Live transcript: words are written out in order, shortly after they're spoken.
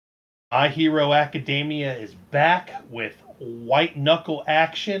My Hero Academia is back with white knuckle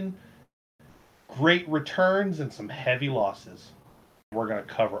action, great returns, and some heavy losses. We're going to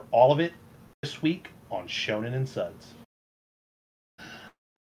cover all of it this week on Shonen and Suds.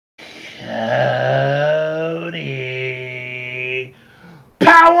 Cody!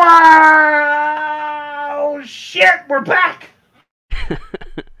 Power! Oh, shit, we're back!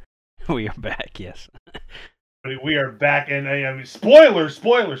 We are back, yes. We are back, and I mean, spoilers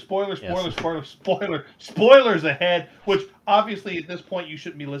ahead, which obviously at this point you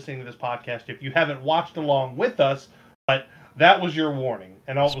shouldn't be listening to this podcast if you haven't watched along with us, but that was your warning.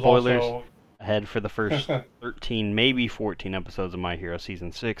 And spoilers also ahead for the first 13, maybe 14 episodes of My Hero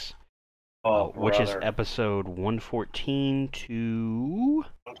Season 6, which is episode 114 to...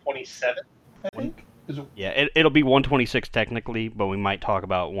 127, I think? Yeah, it'll be 126 technically, but we might talk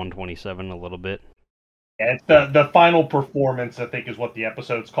about 127 a little bit. Yeah, it's the final performance, I think, is what the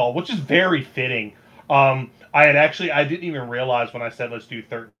episode's called, which is very fitting. I didn't even realize when I said let's do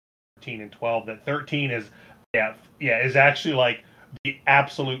 13 and 12 that 13 is actually like the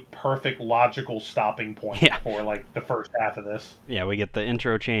absolute perfect logical stopping point for like the first half of this. Yeah, we get the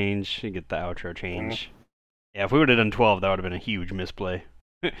intro change, you get the outro change. Mm-hmm. Yeah, if we would have done 12, that would have been a huge misplay.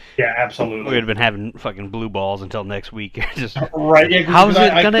 Yeah, absolutely. We would have been having fucking blue balls until next week. Just right? Yeah, how's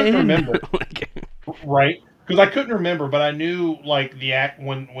it gonna end? Remember. Right? Because I couldn't remember, but I knew like the act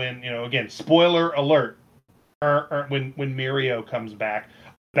when again, spoiler alert, when Mirio comes back,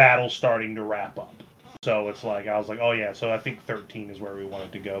 battle's starting to wrap up. So it's like I was like, oh yeah, so I think 13 is where we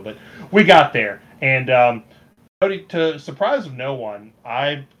wanted to go, but we got there. And to surprise of no one,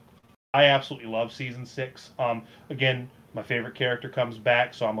 I absolutely love season 6. Again, my favorite character comes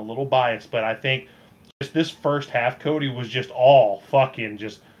back, so I'm a little biased, but I think just this first half, Cody, was just all fucking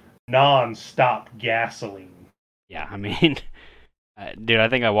just non-stop gasoline. Yeah, I mean, dude, I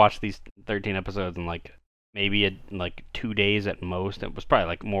think I watched these 13 episodes in like maybe 2 days at most. It was probably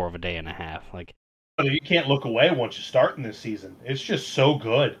like more of a day and a half. Like, you can't look away once you start in this season. It's just so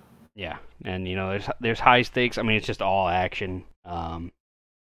good. Yeah, and there's high stakes. I mean, it's just all action.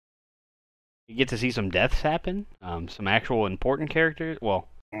 You get to see some deaths happen, some actual important characters. Well,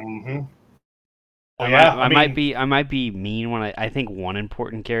 mm-hmm. I might be mean when I think one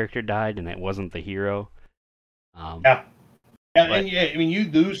important character died and it wasn't the hero. I mean, you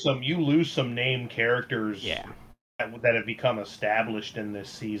lose some named characters. Yeah. That have become established in this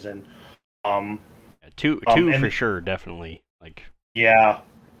season. Two for sure, definitely. Like. Yeah,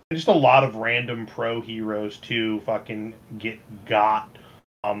 just a lot of random pro heroes to fucking got.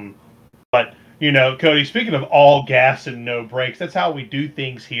 But, Cody, speaking of all gas and no brakes, that's how we do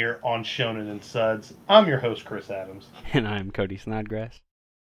things here on Shonen and Suds. I'm your host, Chris Adams. And I'm Cody Snodgrass.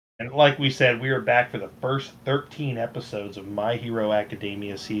 And like we said, we are back for the first 13 episodes of My Hero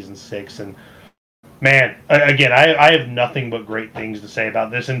Academia Season 6. And, man, again, I have nothing but great things to say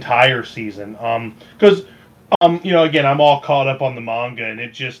about this entire season. Because, again, I'm all caught up on the manga, and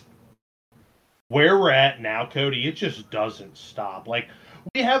it just... Where we're at now, Cody, it just doesn't stop. Like...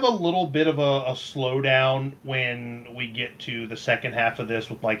 We have a little bit of a slowdown when we get to the second half of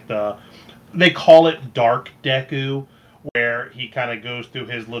this with like they call it Dark Deku, where he kind of goes through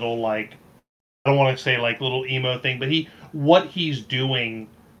his little like, I don't want to say like little emo thing, but what he's doing,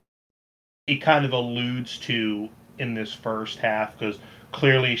 he kind of alludes to in this first half, because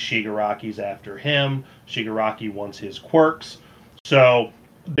clearly Shigaraki's after him. Shigaraki wants his quirks. So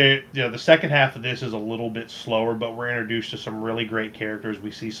the second half of this is a little bit slower, but we're introduced to some really great characters. We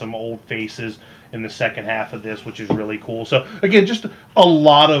see some old faces in the second half of this, which is really cool. So again, just a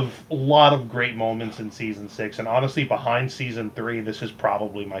lot of great moments in season 6, and honestly, behind season 3, this is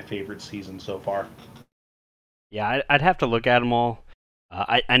probably my favorite season so far. Yeah, I'd have to look at them all.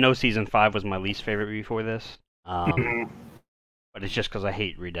 I know season 5 was my least favorite before this, but it's just because I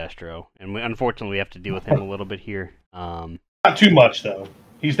hate Redestro, and unfortunately we have to deal with him a little bit here. Not too much though.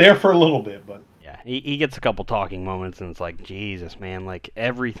 He's there for a little bit, but yeah, he gets a couple talking moments, and it's like, Jesus, man, like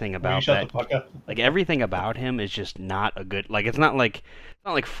everything about that, like everything about him is just not a good. Like it's not like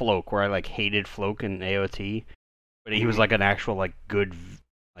Floke, where I like hated Floke in AOT, but he was like an actual like good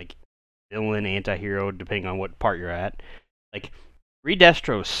like villain, anti-hero, depending on what part you're at. Like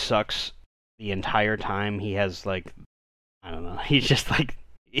Redestro sucks the entire time. He has like, I don't know, he's just like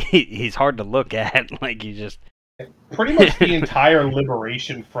he's hard to look at. Like he just. Pretty much the entire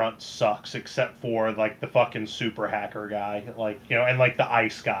Liberation Front sucks, except for like the fucking super hacker guy, like and like the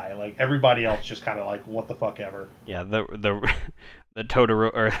ice guy. Like everybody else just kind of like what the fuck ever. Yeah, the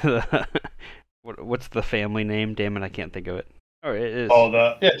Totoro or the what's the family name? Damn it, I can't think of it. Oh, it is. Oh,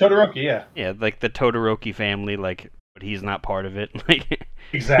 Todoroki, yeah. Yeah, like the Todoroki family, like but he's not part of it. Like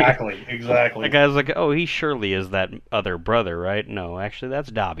exactly. The guy's like, oh, he surely is that other brother, right? No, actually,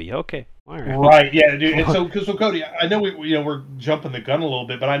 that's Dobby. Okay, all right. Right, yeah, dude. And so Cody, I know we're jumping the gun a little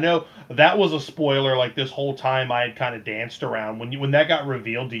bit, but I know that was a spoiler. Like this whole time, I had kind of danced around when that got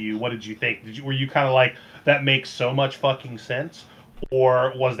revealed to you. What did you think? Were you kind of like, that makes so much fucking sense,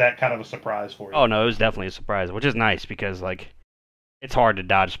 or was that kind of a surprise for you? Oh no, it was definitely a surprise, which is nice because like it's hard to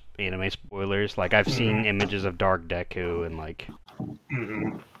dodge anime spoilers. Like I've seen images of Dark Deku and like,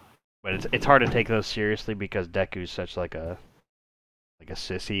 but it's hard to take those seriously because Deku's such like a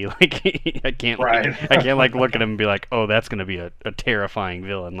sissy. Like I can't like look at him and be like, oh, that's gonna be a terrifying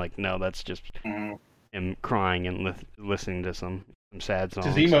villain. Like no, that's just him crying and listening to some sad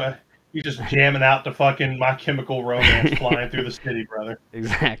songs. He's just jamming out to fucking My Chemical Romance, flying through the city, brother.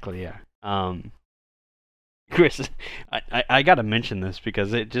 Exactly, yeah. Chris, I gotta mention this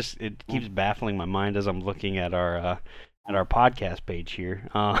because it keeps baffling my mind as I'm looking at our podcast page here.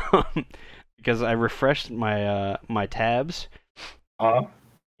 Because I refreshed my tabs.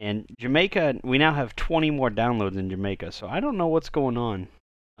 And Jamaica, we now have 20 more downloads in Jamaica. So I don't know what's going on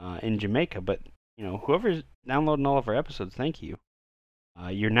in Jamaica, but you know, whoever's downloading all of our episodes, thank you.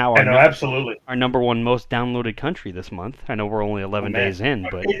 You're now absolutely our number one most downloaded country this month. I know we're only 11 days in,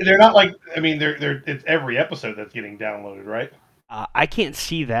 but they're not like, I mean, they're it's every episode that's getting downloaded, right? I can't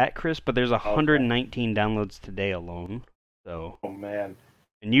see that, Chris, but there's 119 downloads today alone. So oh man,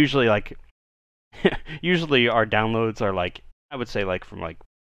 and usually like usually our downloads are like, I would say like from like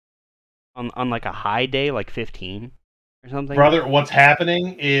on like a high day like 15 or something. Brother, what's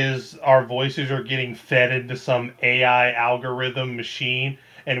happening is our voices are getting fed into some AI algorithm machine,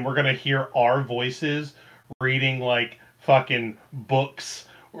 and we're gonna hear our voices reading like fucking books.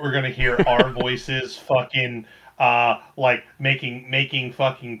 We're gonna hear our voices fucking like making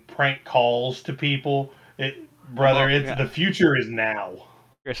fucking prank calls to people. The future is now.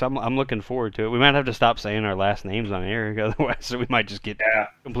 Chris, I'm looking forward to it. We might have to stop saying our last names on air, otherwise we might just get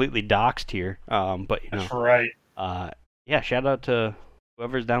completely doxed here. But you know, that's right. Yeah, shout out to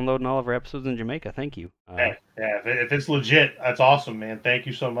whoever's downloading all of our episodes in Jamaica. Thank you. If it's legit, that's awesome, man. Thank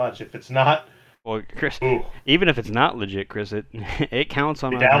you so much. If it's not, well, Chris, even if it's not legit, Chris, it counts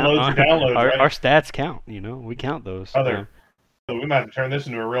on downloads. Our stats count. You know, we count those. So we might have to turn this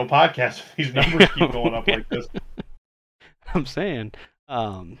into a real podcast if these numbers keep going up like this. I'm saying.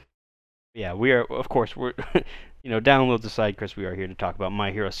 Yeah, we are. Of course, we're. You know, downloads aside, Chris, we are here to talk about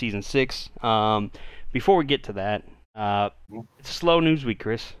My Hero Season 6. Before we get to that, it's a slow news week,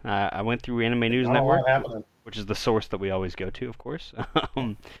 Chris. I went through Anime News Network, which is the source that we always go to, of course.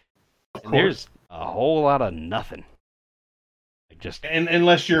 And there's a whole lot of nothing. Like just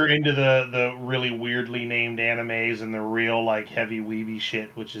unless you're into the really weirdly named animes and the real like heavy weeby shit,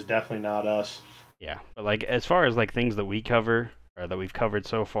 which is definitely not us. Yeah, but like as far as like things that we cover or that we've covered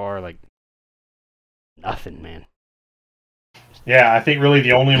so far, like nothing, man. Yeah, I think really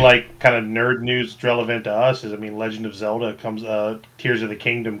the only like kind of nerd news relevant to us is, I mean, Legend of Zelda Tears of the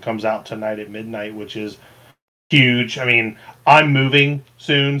Kingdom comes out tonight at midnight, which is huge. I mean, I'm moving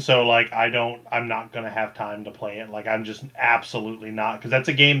soon, so like I'm not gonna have time to play it. Like I'm just absolutely not, because that's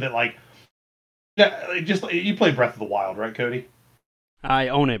a game that like, you play Breath of the Wild, right, Cody? I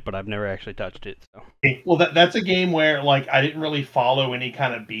own it, but I've never actually touched it. So. Well, that's a game where like I didn't really follow any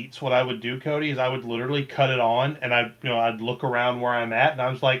kind of beats. What I would do, Cody, is I would literally cut it on, and I'd look around where I'm at, and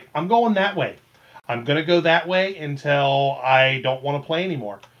I was like, I'm going that way. I'm gonna go that way until I don't want to play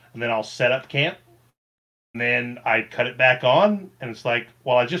anymore, and then I'll set up camp, and then I'd cut it back on, and it's like,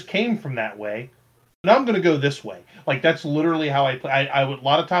 well, I just came from that way. Now I'm gonna go this way. Like that's literally how I play. I would a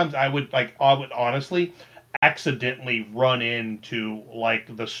lot of times I would honestly accidentally run into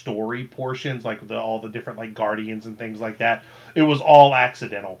like the story portions, like all the different like guardians and things like that. It was all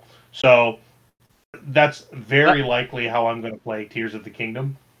accidental. So that's very likely how I'm going to play Tears of the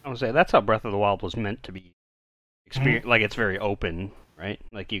Kingdom. I would say that's how Breath of the Wild was meant to be. Like it's very open, right?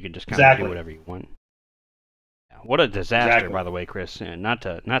 Like you can just kind of do whatever you want. Yeah. What a disaster, by the way, Chris. And not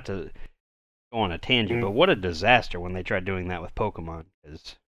to go on a tangent, but what a disaster when they tried doing that with Pokemon.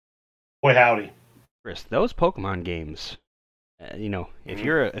 Boy, howdy. Chris, those Pokemon games, if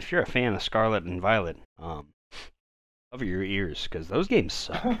you're a fan of Scarlet and Violet, cover your ears because those games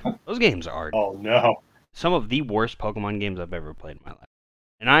suck. Those games are some of the worst Pokemon games I've ever played in my life.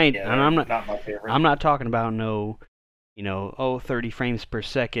 And I'm not my favorite. I'm not talking about 30 frames per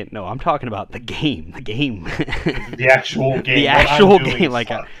second. No, I'm talking about the game. The actual game. The actual game.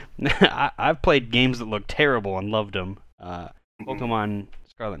 Like I've played games that look terrible and loved them. Pokemon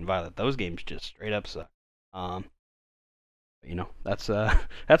Scarlet and Violet, those games just straight up suck. You know, that's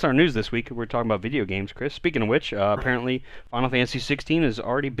our news this week. We're talking about video games, Chris. Speaking of which, apparently Final Fantasy 16 is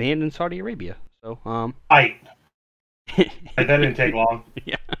already banned in Saudi Arabia. So, that didn't take long.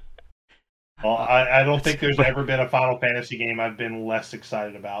 Yeah. Well, I don't think there's ever been a Final Fantasy game I've been less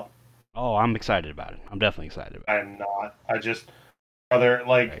excited about. Oh, I'm excited about it. I'm definitely excited about it. I'm not. I just, brother,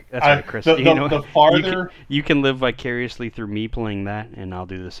 like, that's right, Chris. The farther you can live vicariously through me playing that, and I'll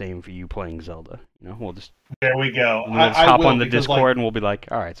do the same for you playing Zelda. You know, we'll just there we go. We'll just hop on the Discord, and we'll be like,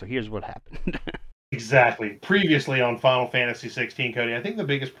 all right, so here's what happened. Exactly. Previously on Final Fantasy 16, Cody, I think the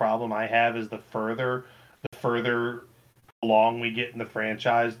biggest problem I have is the further along we get in the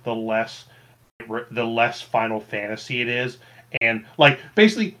franchise, the less Final Fantasy it is. And, like,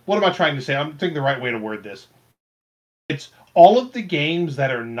 basically, what am I trying to say? I'm thinking the right way to word this. It's all of the games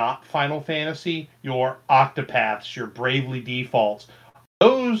that are not Final Fantasy, your Octopaths, your Bravely Defaults,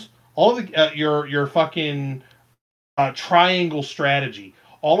 those, all of the, your fucking Triangle Strategy,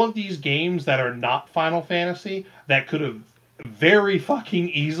 all of these games that are not Final Fantasy, that could have very fucking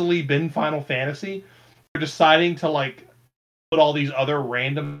easily been Final Fantasy, they're deciding to, like, put all these other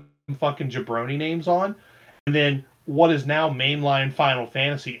random fucking jabroni names on, and then what is now mainline Final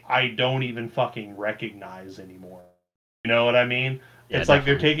Fantasy, I don't even fucking recognize anymore. You know what I mean? Yeah, it's definitely. like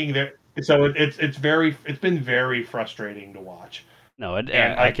they're taking their... So it's been very frustrating to watch. No,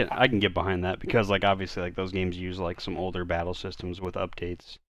 I can get behind that because, like, obviously, like, those games use, like, some older battle systems with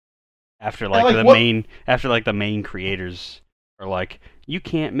updates. After the main creators are like, you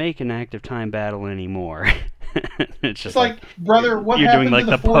can't make an active time battle anymore. It's just like, brother, what you're happened doing,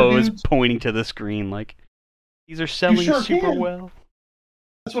 like, to the pose dudes? pointing to the screen, like, these are selling super well.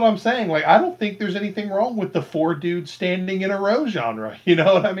 That's what I'm saying. Like, I don't think there's anything wrong with the 4 dudes standing in a row genre. You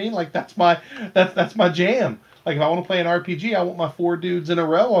know what I mean? Like, that's my jam. Like, if I want to play an RPG, I want my 4 dudes in a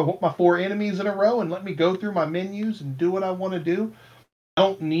row. I want my 4 enemies in a row, and let me go through my menus and do what I want to do. I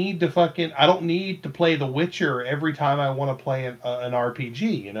don't need to play The Witcher every time I want to play an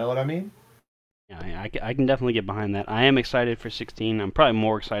RPG. You know what I mean? Yeah, I can definitely get behind that. I am excited for 16. I'm probably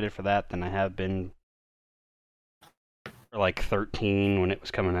more excited for that than I have been for, like, 13 when it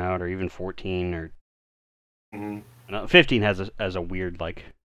was coming out, or even 14, or 15 has a weird, like,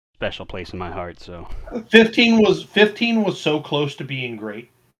 special place in my heart. So 15 was so close to being great.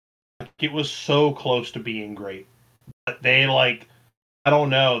 It was so close to being great, but they, like, I don't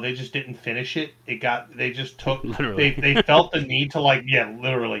know, they just didn't finish it. They just took literally. They felt the need to, like,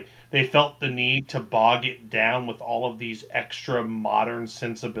 literally. They felt the need to bog it down with all of these extra modern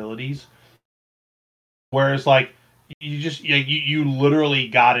sensibilities. Whereas, like, you literally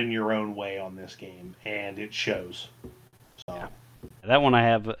got in your own way on this game, and it shows. So yeah. That one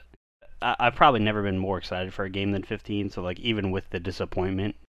I've probably never been more excited for a game than 15. So, like, even with the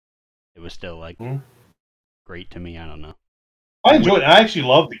disappointment, it was still, like, great to me. I don't know. I enjoyed it. I actually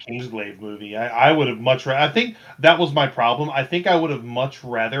loved the Kingsglaive movie. I would have much rather... I think that was my problem. I think I would have much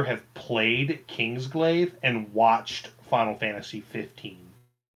rather have played Kingsglaive and watched Final Fantasy 15.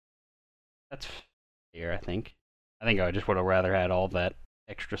 That's fair, I think. I just would have rather had all that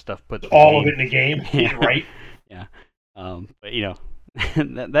extra stuff put... All of it in the game, yeah. Right? Yeah. But, you know,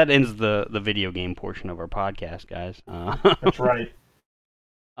 that ends the video game portion of our podcast, guys. That's right.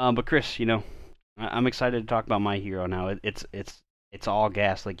 But Chris, you know, I'm excited to talk about My Hero now. It's all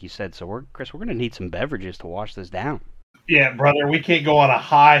gas, like you said. So we're gonna need some beverages to wash this down. Yeah, brother, we can't go on a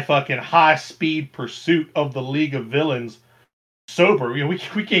high speed pursuit of the League of Villains sober. We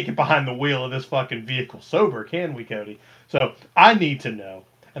can't get behind the wheel of this fucking vehicle sober, can we, Cody? So I need to know,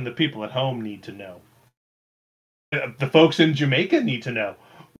 and the people at home need to know. The folks in Jamaica need to know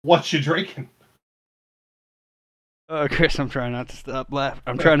what you're drinking. Chris, I'm trying not to stop laughing.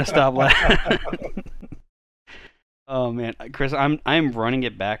 I'm trying to stop laughing. Oh man, Chris, I'm running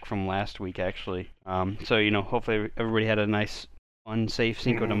it back from last week actually. So, you know, hopefully everybody had a nice, fun, safe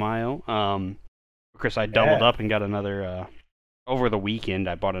Cinco de Mayo. Chris, I doubled up and got another. Over the weekend,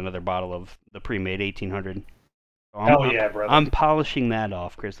 I bought another bottle of the pre-made 1800. So yeah, brother! I'm polishing that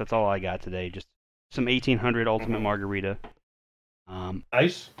off, Chris. That's all I got today. Just some 1800 Ultimate Margarita.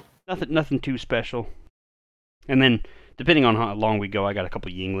 Nice. Nothing too special. And then, depending on how long we go, I got a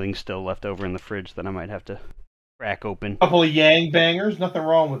couple Yinglings still left over in the fridge that I might have to crack open. A couple of Yang Bangers. Nothing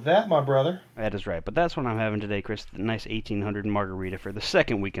wrong with that, my brother. That is right. But that's what I'm having today, Chris. The nice 1800 Margarita for the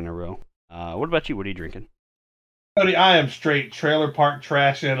second week in a row. What about you? What are you drinking? Cody, I am straight trailer park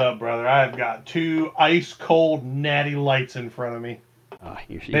trashing it up, brother. I've got 2 ice cold natty lights in front of me.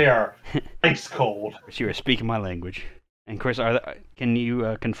 They are ice cold. You are speaking my language. And Chris, can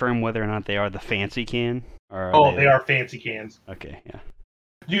you confirm whether or not they are the fancy can? Or they are fancy cans. Okay, yeah.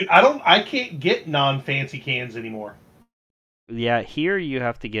 Dude, I can't get non-fancy cans anymore. Yeah, here you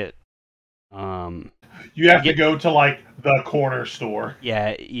have to get. You have to go to like the corner store.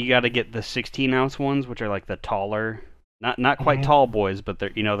 Yeah, you got to get the 16-ounce ones, which are like the taller, not quite tall boys, but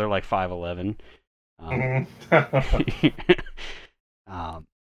they're they're like 5'11".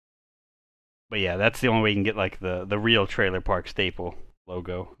 But yeah, that's the only way you can get like the real Trailer Park Staple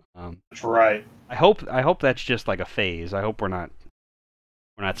logo. That's right. I hope that's just like a phase. I hope we're not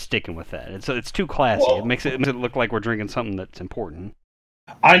sticking with that. It's too classy. Well, it makes it look like we're drinking something that's important.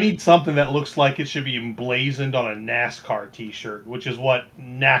 I need something that looks like it should be emblazoned on a NASCAR T-shirt, which is what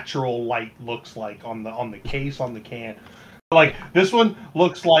Natural Light looks like on the case on the can. Like this one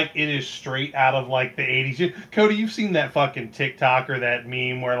looks like it is straight out of like the 80s. Cody, you've seen that fucking TikTok or that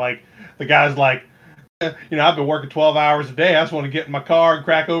meme where like the guy's like, I've been working 12 hours a day. I just want to get in my car and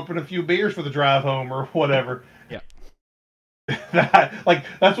crack open a few beers for the drive home or whatever. Yeah.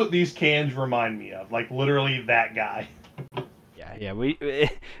 That's what these cans remind me of. Like literally that guy. Yeah, we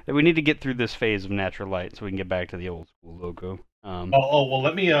need to get through this phase of Natural Light so we can get back to the old school logo. Well,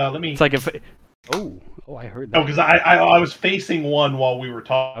 let me. It's like if. I heard that. Oh, because I was facing one while we were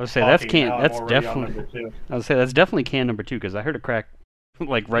talking. I would say that's definitely. I would say that's definitely can number 2 because I heard a crack,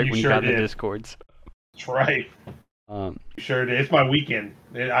 like right when you got in the Discords. That's right. Sure did. It's my weekend.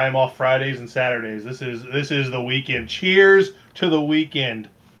 I am off Fridays and Saturdays. This is the weekend. Cheers to the weekend.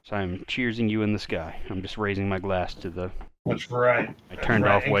 So I'm cheersing you in the sky. I'm just raising my glass to the. That's right. I turned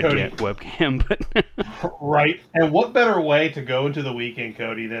off webcam, but. Right. And what better way to go into the weekend,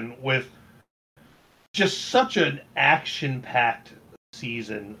 Cody, than with just such an action-packed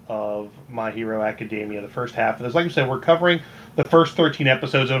season of My Hero Academia, the first half of this. Like I said, we're covering the first 13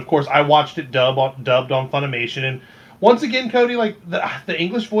 episodes, and of course, I watched it dubbed on Funimation. And once again, Cody, like the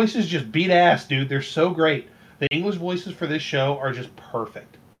English voices just beat ass, dude. They're so great. The English voices for this show are just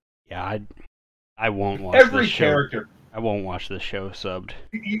perfect. Yeah, I won't watch every this show. Character. I won't watch this show subbed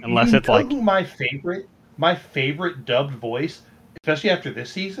unless it's like my favorite dubbed voice, especially after this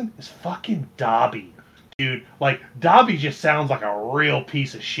season, is fucking Dobby. Dude, like Dobby just sounds like a real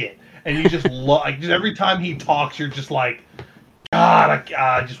piece of shit, and you just just every time he talks, you're just like, God,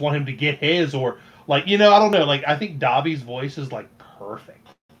 I just want him to get his, or like I don't know, like I think Dobby's voice is like perfect,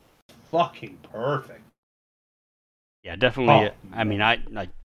 fucking perfect. Yeah, definitely. I mean, I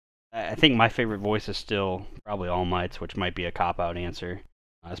think my favorite voice is still probably All Might's, which might be a cop-out answer,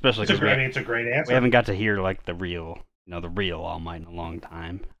 especially because it's a great answer. We haven't got to hear like the real All Might in a long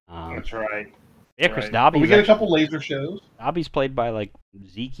time. That's right. Yeah, Chris Dobby. We get a couple laser shows. Dobby's played by like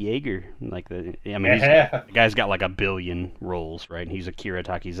Zeke Yeager, the guy's got like 1 billion roles, right? And he's Akira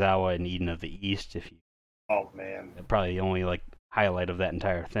Takizawa in Eden of the East. Oh man, probably the only like highlight of that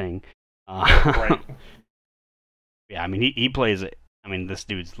entire thing. Right. Yeah, I mean he plays it. I mean, this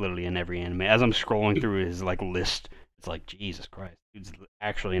dude's literally in every anime. As I'm scrolling through his like list, it's like Jesus Christ, dude's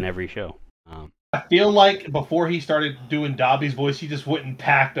actually in every show. I feel like before he started doing Dobby's voice, he just went and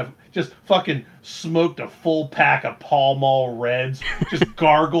just fucking smoked a full pack of Pall Mall Reds, just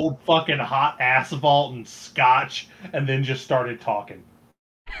gargled fucking hot asphalt and scotch, and then just started talking.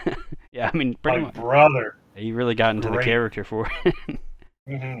 Yeah, I mean, pretty much. Brother. He really got into the character for it.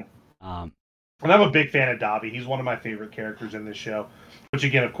 Mm-hmm. And I'm a big fan of Dobby. He's one of my favorite characters in this show. Which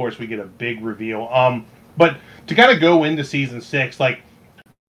again, of course, we get a big reveal. But to kind of go into season 6, like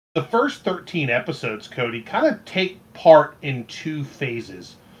the first 13 episodes, Cody, kind of take part in 2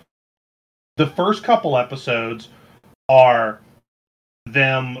 phases. The first couple episodes are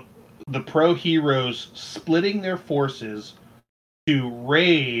the pro heroes splitting their forces to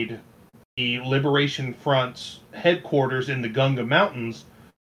raid the Liberation Front's headquarters in the Gunga Mountains,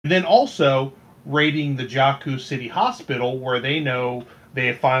 and then also raiding the Jakku City Hospital, where they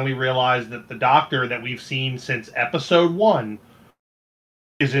have finally realized that the doctor that we've seen since episode 1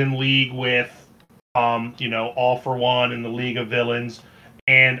 is in league with, All for One and the League of Villains.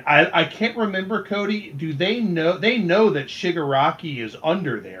 And I can't remember, Cody, do they know that Shigaraki is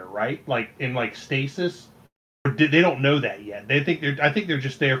under there, right? Like, in, like, stasis? Or they don't know that yet. I think they're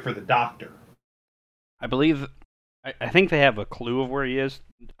just there for the doctor. I think they have a clue of where he is,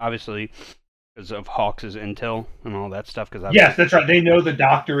 obviously, because of Hawks' intel and all that stuff. Yes, that's right. They know the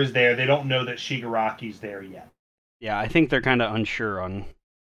doctor is there. They don't know that Shigaraki's there yet. Yeah, I think they're kind of unsure on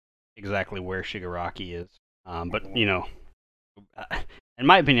exactly where Shigaraki is. But, in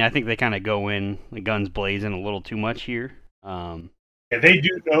my opinion, I think they kind of go in, the guns blazing a little too much here. Yeah, they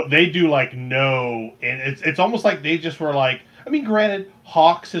do. They do like know, and it's almost like they just were like. I mean, granted,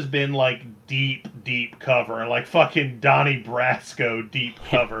 Hawks has been like deep cover, like fucking Donnie Brasco deep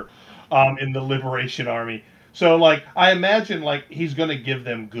cover, in the Liberation Army. So like, I imagine like he's gonna give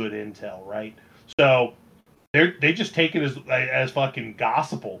them good intel, right? So they just take it as fucking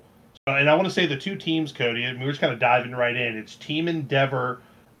gospel. And I want to say the two teams, Cody, and we're just kind of diving right in. It's Team Endeavor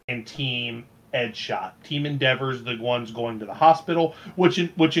and Team Edgeshot. Team Endeavor's the ones going to the hospital, which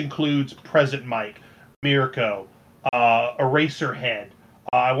includes Present Mike, Mirko, Eraserhead.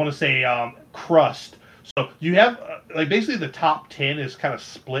 I want to say Crust. So you have basically the top 10 is kind of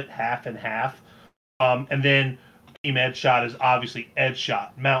split half and half. And then Team Edgeshot is obviously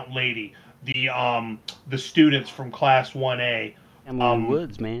Edgeshot, Mount Lady, the students from Class 1A. Kamui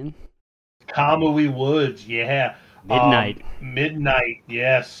Woods, man. Kamui Woods, yeah. Midnight,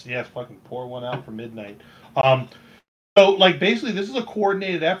 yes, fucking pour one out for Midnight. So basically, this is a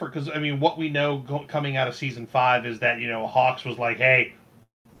coordinated effort because what we know coming out of season 5 is that Hawks was like, hey,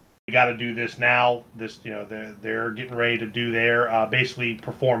 we got to do this now. This they're getting ready to do their basically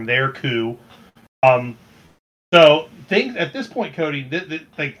perform their coup. So things at this point, Cody,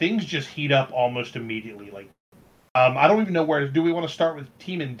 things just heat up almost immediately. I don't even know where. Do we want to start with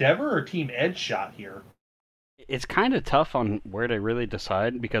Team Endeavor or Team Edgeshot here? It's kind of tough on where to really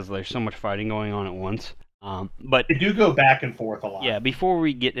decide because there's so much fighting going on at once. But they do go back and forth a lot. Yeah, before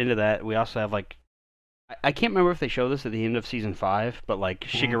we get into that, we also have I can't remember if they show this at the end of season 5, but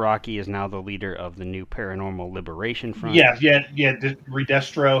Shigaraki is now the leader of the new Paranormal Liberation Front. Yeah.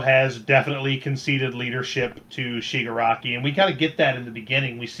 Redestro has definitely conceded leadership to Shigaraki, and we kind of get that in the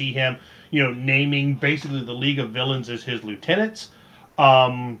beginning. We see him, naming basically the League of Villains as his lieutenants.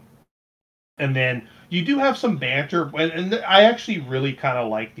 And then you do have some banter, and I actually really kind of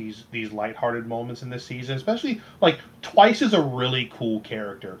like these lighthearted moments in this season, especially Twice is a really cool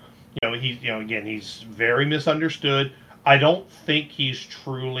character. He's very misunderstood. I don't think he's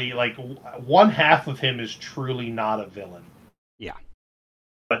truly one half of him is truly not a villain. Yeah.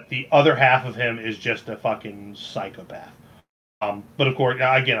 But the other half of him is just a fucking psychopath. But of course,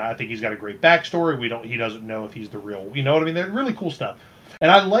 again, I think he's got a great backstory. He doesn't know if he's the real. You know what I mean? They're really cool stuff. And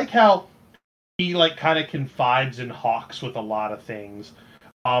I like how he kind of confides in Hawks with a lot of things,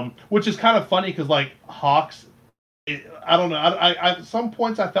 which is kind of funny because Hawks, I don't know. I at some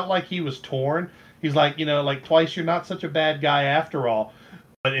points I felt like he was torn. He's Twice, you're not such a bad guy after all.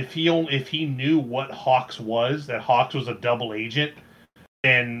 But if he knew what Hawks was, that Hawks was a double agent,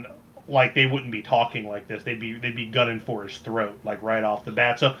 then they wouldn't be talking like this. They'd be gunning for his throat right off the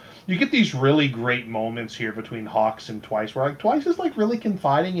bat. So you get these really great moments here between Hawks and Twice, where Twice is really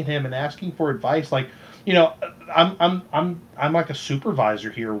confiding in him and asking for advice. I'm like a supervisor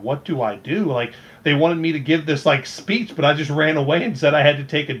here. What do I do? They wanted me to give this speech, but I just ran away and said I had to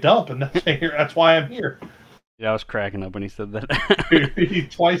take a dump, and that's why I'm here. Yeah, I was cracking up when he said that.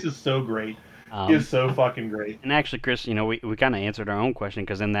 Twice is so great. He is so fucking great. And actually, Chris, we kind of answered our own question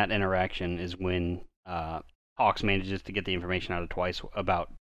because in that interaction is when Hawks manages to get the information out of Twice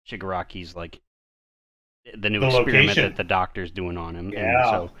about Shigaraki's the new experiment location that the doctor's doing on him. Yeah.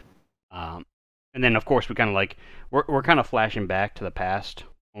 And so, and then of course we kind of we're kind of flashing back to the past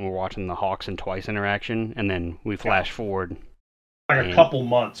when we're watching the Hawks and Twice interaction, and then we flash forward. A couple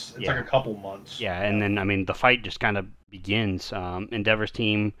months. It's a couple months. Yeah, and then the fight just kind of begins. Endeavor's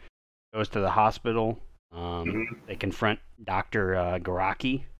team goes to the hospital. They confront Dr.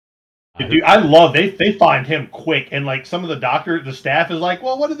 Garaki. Dude, I love they find him quick, and some of the staff is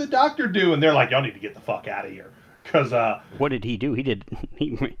well, what did the doctor do? And they're y'all need to get the fuck out of here. Because what did he do? He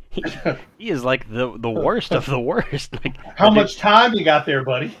is the worst of the worst. How much time you got there,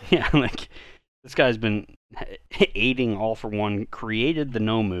 buddy? Yeah, this guy's been aiding All for One, created the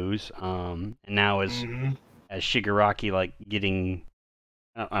Nomus, and now as Shigaraki getting.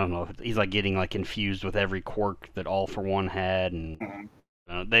 I don't know. He's getting infused with every quirk that All for One had, and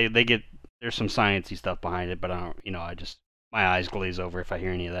they get there's some sciencey stuff behind it, but I don't. I just my eyes glaze over if I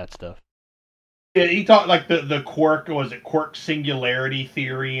hear any of that stuff. Yeah, he talked the quirk, was it quirk singularity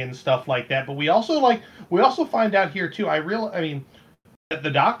theory and stuff like that. But we also find out here too. That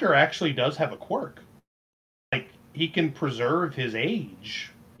the Doctor actually does have a quirk. He can preserve his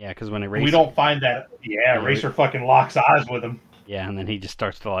age. Yeah, because when Eraser, we don't find that. Yeah, Eraser fucking locks eyes with him. Yeah, and then he just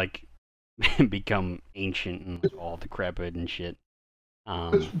starts to become ancient and all decrepit and shit.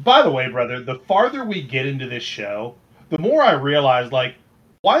 By the way, brother, the farther we get into this show, the more I realize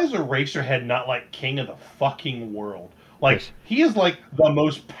why is Eraserhead not king of the fucking world? He is the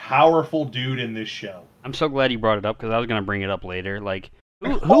most powerful dude in this show. I'm so glad you brought it up because I was gonna bring it up later.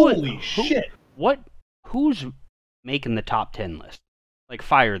 Holy shit! Who's making the top 10 list?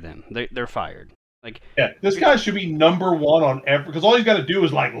 Fire them. They're fired. Yeah, this guy should be number one on every, because all he's got to do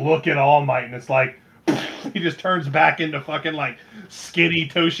is look at All Might, and it's he just turns back into fucking skinny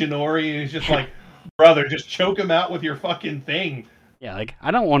Toshinori, and he's just brother, just choke him out with your fucking thing. Yeah, like I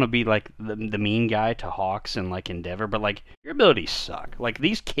don't want to be like the mean guy to Hawks and like Endeavor, but like your abilities suck. Like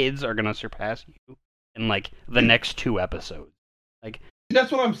these kids are gonna surpass you in like the next 2 episodes. Like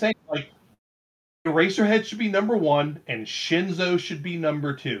that's what I'm saying. Like Eraserhead should be number 1, and Shinzo should be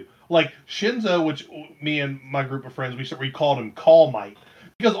number 2. Like Shinzo, which me and my group of friends we called him Call Mite.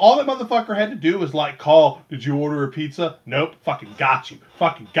 Because all that motherfucker had to do was like call, did you order a pizza? Nope, fucking got you.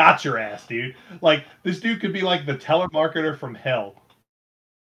 Fucking got your ass, dude. Like, this dude could be like the telemarketer from hell.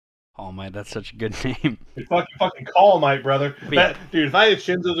 Oh my, that's such a good name. Fucking Call Mite, brother. Dude, if I had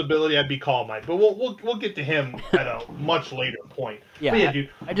Shinzo's ability, I'd be Call Mite. But we'll get to him at a much later point. Yeah,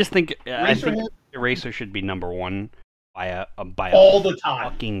 dude. I just think Eraser should be number 1 by all the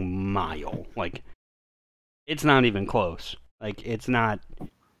time, fucking mile. Like, it's not even close. Like, it's not,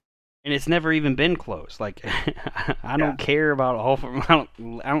 and it's never even been close. Like, I don't care about I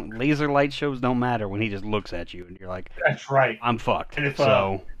don't. Laser light shows don't matter when he just looks at you and you're like, that's right, I'm fucked. And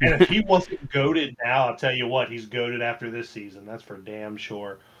if he wasn't goated now, I'll tell you what, he's goated after this season. That's for damn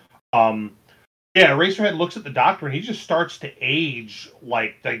sure. Yeah, Eraserhead looks at the doctor and he just starts to age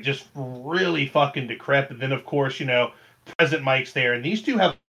like just really fucking decrepit. Then of course, Present Mike's there, and these two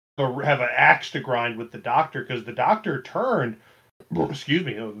have an axe to grind with the doctor because the doctor turned. Excuse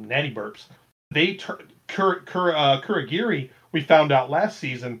me, natty burps. They Kuragiri. We found out last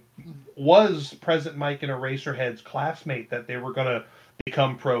season was Present Mike and Eraserhead's classmate that they were gonna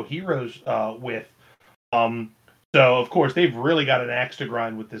become pro heroes with. So of course they've really got an axe to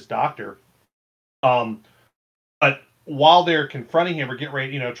grind with this doctor. But while they're confronting him or getting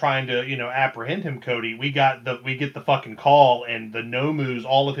ready, trying to, apprehend him, Cody, we get the fucking call, and the Nomus,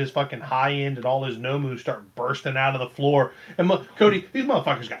 all of his fucking high end and all his Nomus start bursting out of the floor. And Cody, these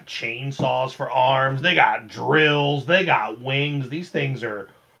motherfuckers got chainsaws for arms, they got drills, they got wings. These things are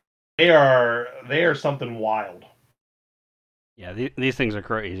something wild. Yeah, these things are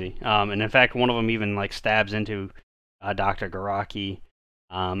crazy. And in fact, one of them even like stabs into Dr. Garaki.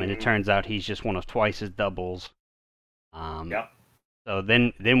 And it turns out he's just one of Twice's doubles. Yep. So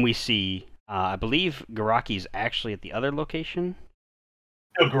then we see, I believe Garaki's actually at the other location.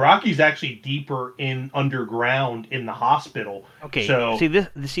 No, Garaki's actually deeper in underground in the hospital. Okay. So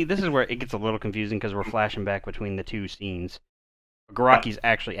this is where it gets a little confusing because we're flashing back between the two scenes. Garaki's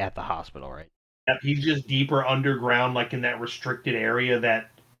actually at the hospital, right? Yep. He's just deeper underground, like in that restricted area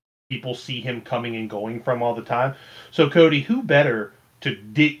that people see him coming and going from all the time. So Cody, who better to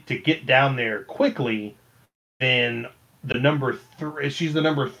get down there quickly than the number 3? She's the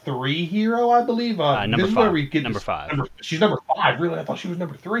number 3 hero, I believe. Number 5. Number 5. She's number 5. Really, I thought she was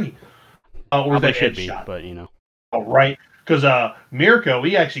number 3. Or that should be, shot. But Oh, right, because Mirko,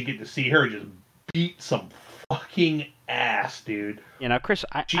 we actually get to see her just beat some fucking ass, dude. Now, Chris,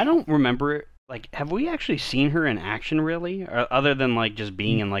 I don't remember. Like, have we actually seen her in action, really, or other than like just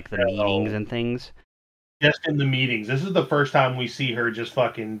being in like the meetings and things? Just in the meetings. This is the first time we see her just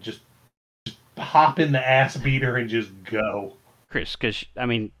fucking just hop in the ass beater and just go. Chris, because I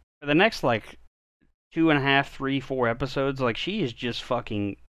mean, for the next like 2.5, 3, 4 episodes, like she is just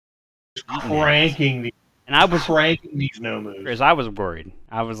fucking cranking these. And I was cranking these Nomus. Chris, I was worried.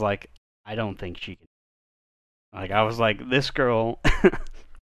 I was like, I don't think she can. Like, I was like, this girl,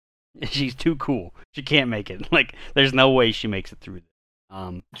 she's too cool. She can't make it. Like, there's no way she makes it through.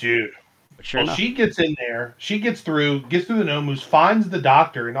 Dude. Sure enough. She gets in there. She gets through the Nomus, finds the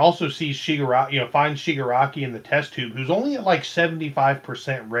doctor, and also sees Shigaraki. Finds Shigaraki in the test tube, who's only at like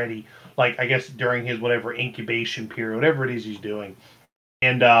 75% ready. Like, I guess during his whatever incubation period, whatever it is he's doing.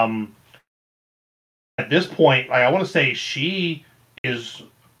 And at this point, like, I want to say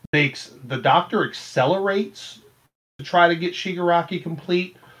the doctor accelerates to try to get Shigaraki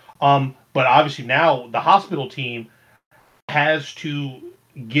complete. But obviously now the hospital team has to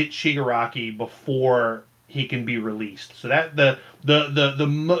get Shigaraki before he can be released. So that the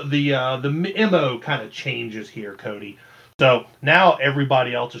MO kind of changes here, Cody. So now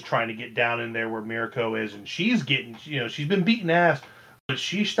everybody else is trying to get down in there where Mirko is, and she's getting, she's been beaten ass, but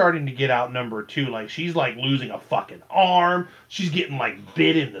she's starting to get outnumbered too. Like, she's like losing a fucking arm. She's getting like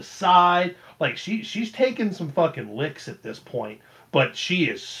bit in the side. Like, she's taking some fucking licks at this point, but she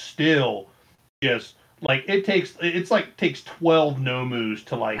is still just like, it takes 12 Nomus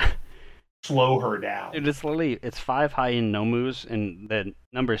to like slow her down. Dude, it's 5 high-end Nomus, and the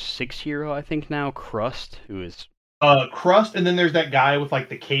number 6 hero, I think now, Crust, who is Crust, and then there's that guy with like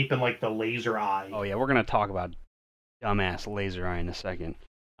the cape and like the laser eye. Oh yeah, we're gonna talk about dumbass laser eye in a second.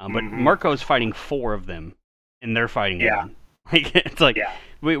 But Mirko's fighting 4 of them, and they're fighting one. Like, it's like,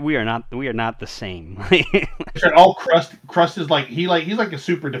 we are not the same. All Crust is like he's like a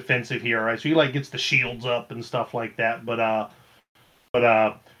super defensive hero, right? So he like gets the shields up and stuff like that. But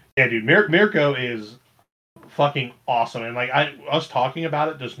But yeah, dude, Mirko is fucking awesome, and like us talking about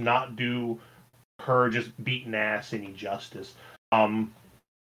it does not do her just beating ass any justice.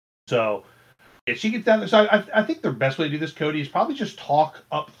 So if she gets down there, so I think the best way to do this, Cody, is probably just talk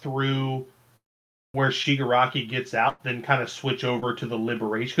up through where Shigaraki gets out, then kind of switch over to the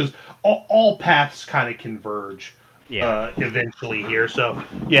liberation, because all paths kind of converge. Eventually here. So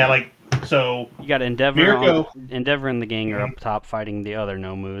yeah, like so. You got Endeavor. Endeavor and the gang are up top fighting the other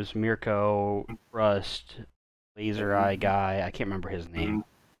Nomus. Mirko, Rust, Laser Eye guy. I can't remember his name.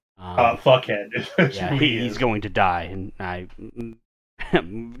 Fuckhead. Yeah, he's going to die, and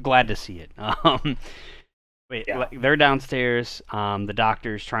I'm glad to see it. They're downstairs. The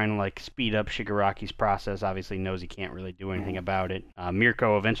doctor's trying to like speed up Shigaraki's process. Obviously, knows he can't really do anything about it.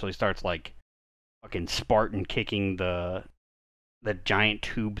 Mirko eventually starts like fucking Spartan kicking the giant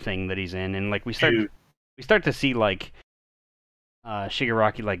tube thing that he's in, and like we start to see like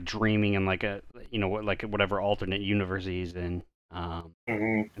Shigaraki like dreaming in like a like whatever alternate universe he's in.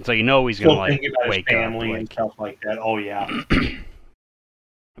 And so he's gonna like wake his family up and stuff like that. Oh yeah.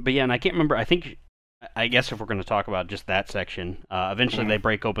 But yeah, and I can't remember. I guess if we're gonna talk about just that section, eventually they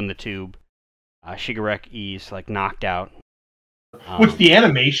break open the tube. Shigaraki's like knocked out. Which the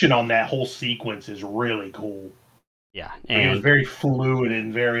animation on that whole sequence is really cool. Yeah, and it was very fluid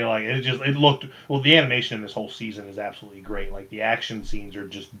and very like it looked well. The animation in this whole season is absolutely great. Like the action scenes are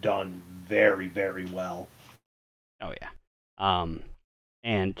just done very, very well. Oh yeah,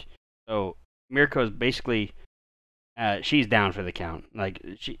 and so Mirko is basically she's down for the count. Like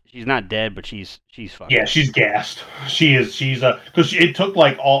she's not dead, but she's fucking. Yeah, she's gassed. She's because it took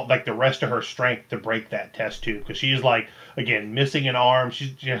like all like the rest of her strength to break that test tube, because she's like again missing an arm.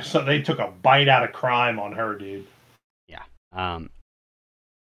 So they took a bite out of crime on her, dude. Yeah.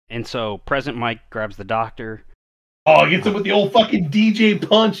 And so Present Mike grabs the doctor. Oh, gets him with the old fucking DJ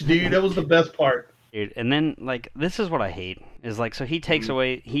punch, dude. That was the best part. Dude, and then like this is what I hate is like so he takes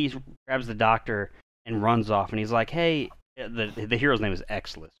away he grabs the doctor and runs off, and he's like, hey, the hero's name is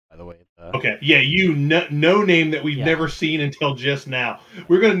Exless, by the way. Okay, yeah, no name that we've never seen until just now.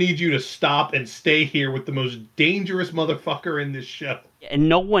 We're gonna need you to stop and stay here with the most dangerous motherfucker in this show. And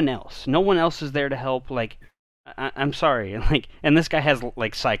no one else is there to help. Like, I'm sorry, like, and this guy has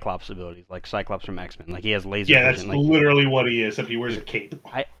like Cyclops abilities, like Cyclops from X-Men. Like he has laser vision. That's literally what he is, except he wears a cape.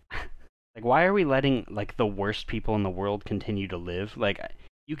 Like, why are we letting like the worst people in the world continue to live? Like,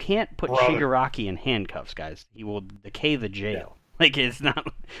 you can't put Shigaraki in handcuffs, guys. He will decay the jail. Yeah. Like, it's not.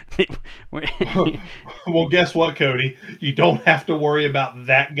 Well, guess what, Cody? You don't have to worry about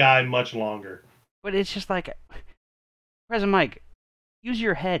that guy much longer. But it's just like, President Mike, use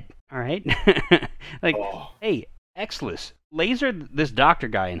your head, all right? Like, hey, Exless, laser this doctor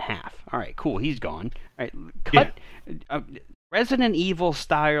guy in half. All right, cool, he's gone. All right, cut Resident Evil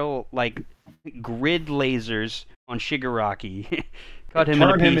style, like, grid lasers on Shigaraki. Cut him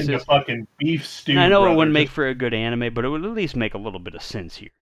into pieces. Into fucking beef stew. I know it wouldn't make for a good anime, but it would at least make a little bit of sense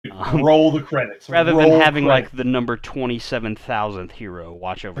here. Roll the credits. Rather than having like the number 27,000th hero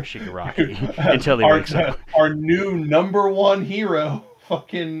watch over Shigaraki until he wakes up. Our new number one hero,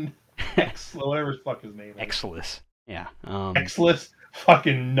 fucking whatever the fuck his name is. Exless. Yeah. Exless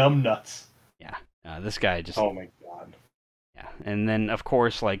fucking numbnuts. Yeah. This guy just. Oh my god. Yeah, and then of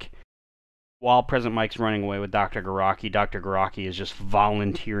course like. While President Mike's running away with Dr. Garaki is just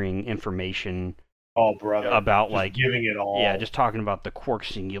volunteering information. Oh, brother! About just like giving it all. Yeah, just talking about the quark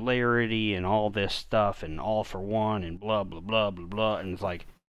singularity and all this stuff and all for one and blah blah blah blah blah, and it's like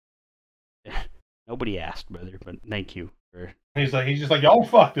nobody asked, brother, but thank you for. He's just like, oh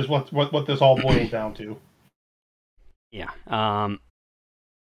fuck, this what this all boils down to. Yeah. And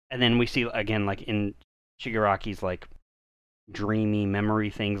then we see again like in Shigaraki's like. Dreamy memory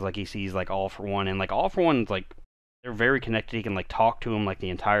things, like he sees like All for One, and like All for One's like they're very connected. He can like talk to him like the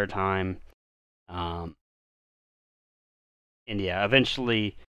entire time. And yeah,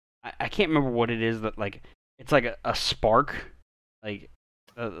 eventually I can't remember what it is that like it's like a spark, like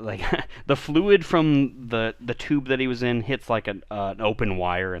the fluid from the tube that he was in hits like an open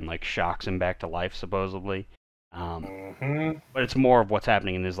wire and like shocks him back to life supposedly. But it's more of what's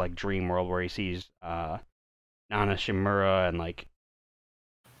happening in his like dream world where he sees Nana Shimura and like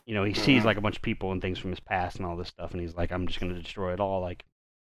he sees like a bunch of people and things from his past and all this stuff, and he's like, I'm just gonna destroy it all, like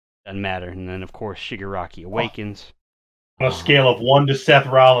doesn't matter. And then of course Shigaraki awakens. On a scale of 1 to Seth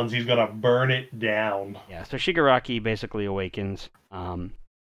Rollins, he's gonna burn it down. Yeah, so Shigaraki basically awakens. And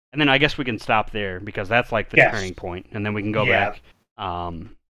then I guess we can stop there because that's like the turning point, and then we can go back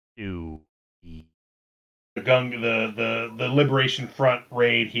to the Liberation Front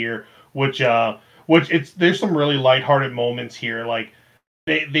raid here, which there's some really lighthearted moments here. Like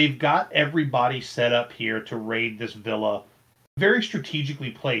they've got everybody set up here to raid this villa, very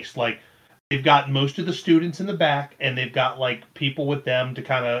strategically placed. Like they've got most of the students in the back, and they've got like people with them to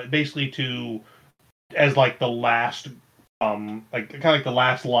kind of basically to as like the last, like kind of like the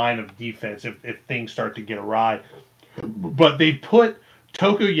last line of defense if things start to get awry. But they put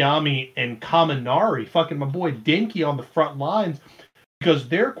Tokoyami and Kaminari, fucking my boy Denki, on the front lines because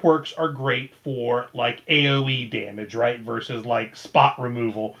their quirks are great for like AoE damage, right? Versus like spot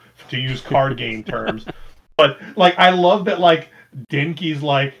removal, to use card game terms. But like, I love that like Denki's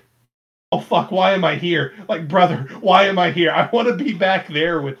like, oh fuck, why am I here? Like, brother, why am I here? I want to be back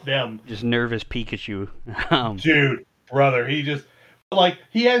there with them. Just nervous Pikachu. Dude, brother, he just like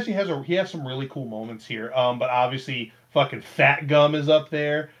he has some really cool moments here. But obviously, fucking Fat Gum is up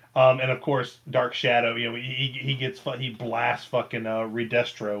there. And of course, Dark Shadow. You know, he blasts fucking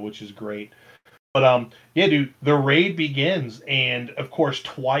Redestro, which is great. But yeah, dude, the raid begins, and of course,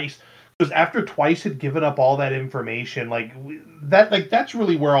 Twice. Because after Twice had given up all that information, that's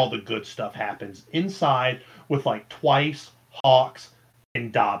really where all the good stuff happens inside with like Twice, Hawks,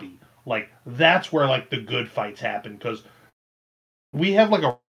 and Dabi. Like that's where like the good fights happen because we have like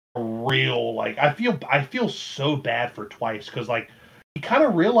a real like I feel so bad for Twice because like he kind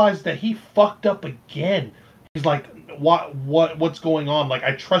of realized that he fucked up again. He's like, what's going on? Like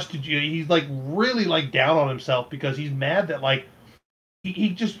I trusted you. He's like really like down on himself because he's mad that like he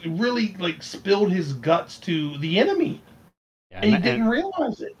just really like spilled his guts to the enemy. Yeah, and he didn't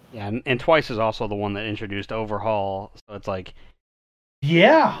realize it. Yeah, and Twice is also the one that introduced Overhaul, so it's like,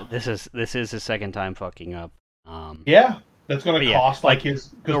 yeah, this is his second time fucking up. Yeah, that's going to cost like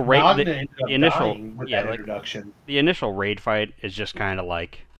his the initial introduction. The initial raid fight is just kind of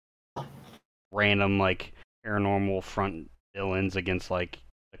like random like paranormal front villains against like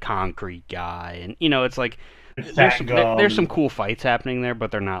the concrete guy, and you know it's like there's some cool fights happening there,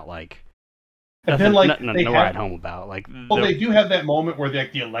 but they're not like. And then, like, nothing to write home about. Like, they do have that moment where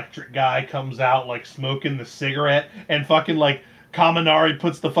like the electric guy comes out, like smoking the cigarette, and fucking like Kaminari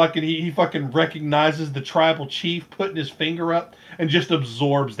puts the fucking he fucking recognizes the tribal chief, putting his finger up, and just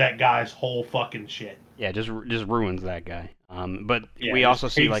absorbs that guy's whole fucking shit. Yeah, just ruins that guy. But yeah, we also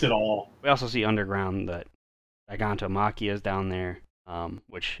see like we also see underground that Gigantomachia is down there.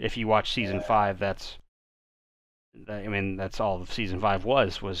 Which if you watch season 5, that's all season 5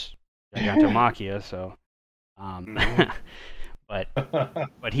 was. Gigantomachia, so but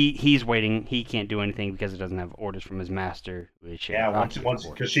he's waiting. He can't do anything because he doesn't have orders from his master. Once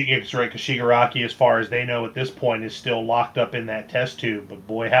Shigaraki, as far as they know at this point, is still locked up in that test tube. But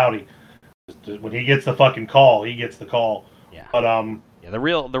boy, howdy, when he gets the fucking call, he gets the call. Yeah. But the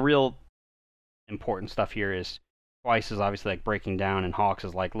real important stuff here is Twice is obviously like breaking down, and Hawks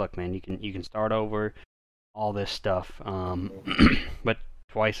is like, look, man, you can start over, all this stuff. But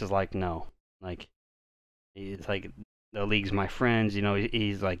Twice is like, no. Like, it's like, the league's my friends, you know,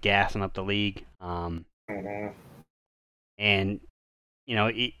 he's like gassing up the league. And, you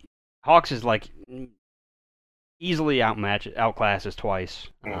know, Hawks is like easily outclasses Twice.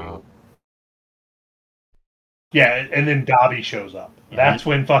 Yeah, and then Dabi shows up. Yeah, that's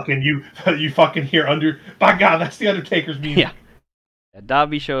when fucking you fucking hear by God, that's the Undertaker's music. Yeah,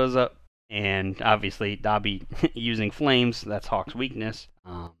 Dabi shows up. And obviously, Dabi using flames, that's Hawk's weakness.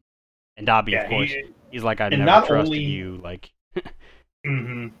 And Dabi, of course, he's like, I've never trusted you. Like,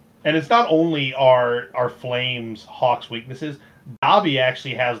 mm-hmm. And it's not only are flames Hawk's weaknesses, Dabi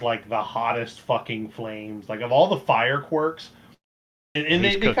actually has like the hottest fucking flames. Like, of all the fire quirks, and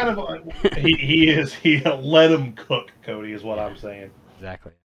they kind of, he let him cook, Cody, is what I'm saying.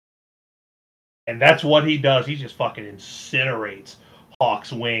 Exactly. And that's what he does. He just fucking incinerates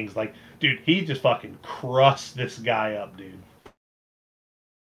Hawk's wings. Like, dude, he just fucking crusts this guy up, dude.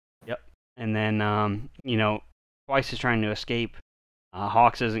 Yep. And then, you know, Twice is trying to escape.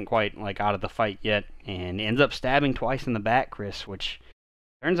 Hawks isn't quite, like, out of the fight yet, and ends up stabbing Twice in the back, Chris, which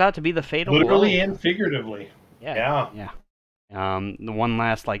turns out to be the fatal blow. Literally and figuratively. Yeah. The one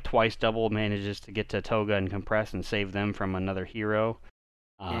last, like, Twice double manages to get to Toga and Compress and save them from another hero.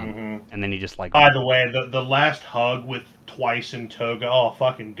 And then he just like. By the way, the last hug with Twice and Toga,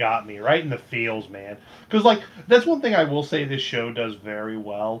 fucking got me right in the feels, man. Because like that's one thing I will say this show does very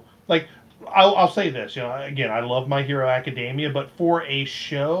well. Like I'll say this, you know, again, I love My Hero Academia, but for a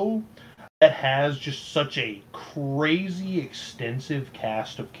show that has just such a crazy extensive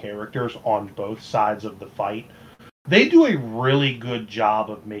cast of characters on both sides of the fight, they do a really good job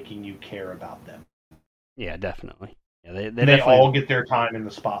of making you care about them. Yeah, definitely. Yeah, they all get their time in the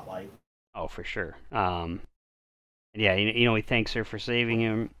spotlight. Oh, for sure. Yeah, you know, he thanks her for saving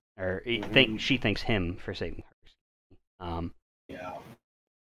him, or she thanks him for saving her. Yeah.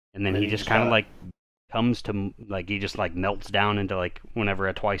 and then he just kind of like comes to like he just like melts down into like whenever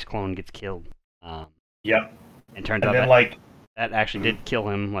a Twice clone gets killed. Yep. And turned out that that actually did kill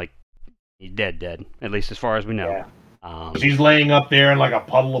him. Like he's dead, at least as far as we know. Yeah. He's laying up there in like a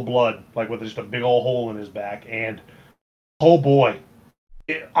puddle of blood, like with just a big old hole in his back, and oh boy,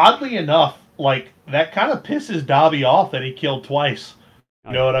 oddly enough, like that kind of pisses Dabi off that he killed twice.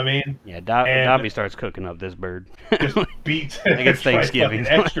 You know what I mean? Yeah, Dabi starts cooking up this bird. Just beats it. Like it's Thanksgiving.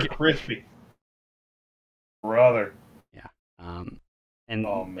 Extra crispy. Brother. Yeah. And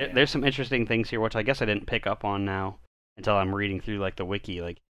there's some interesting things here, which I guess I didn't pick up on now until I'm reading through like the wiki.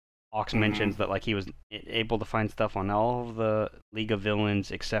 Like Hawks mentions that like he was able to find stuff on all of the League of Villains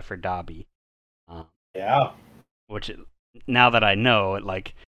except for Dabi. Yeah. Which now that I know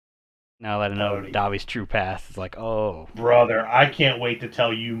Dabi's true path, it's like, oh. Brother, I can't wait to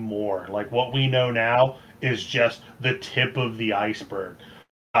tell you more. Like, what we know now is just the tip of the iceberg.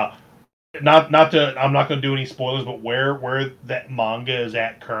 I'm not going to do any spoilers, but where that manga is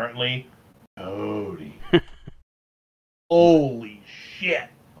at currently, Cody. Holy shit.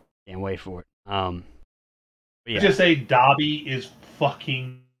 Can't wait for it. Yeah. Just say Dabi is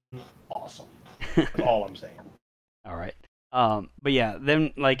fucking awesome. That's all I'm saying. All right. But yeah,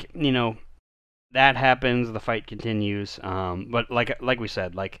 then like, you know, that happens, the fight continues. But like we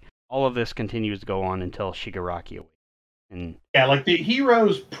said, like all of this continues to go on until Shigaraki awakes. And yeah, like the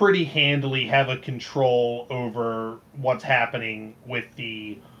heroes pretty handily have a control over what's happening with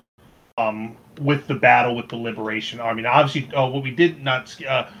the battle with the Liberation Army. Now, obviously, what we did not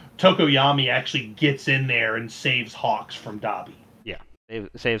Tokoyami actually gets in there and saves Hawks from Dabi.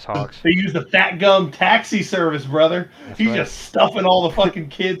 Saves Hawks. They use the Fat Gum taxi service, brother. He's just stuffing all the fucking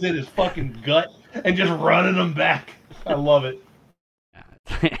kids in his fucking gut and just running them back. I love it.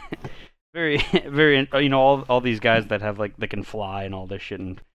 Yeah. Very, very. You know, all these guys that have like that can fly and all this shit,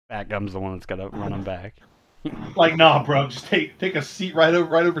 and Fat Gum's the one that's got to run them back. Like, nah, bro, just take a seat right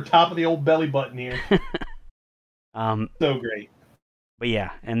over top of the old belly button here. So great. But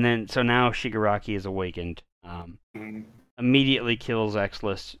yeah, and then so now Shigaraki is awakened. Immediately kills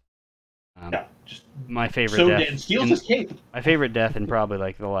Exless. Yeah, just my favorite death. And steals his cape. My favorite death in probably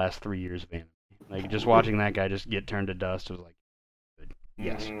like the last 3 years of anime. Like just watching that guy just get turned to dust was like, good.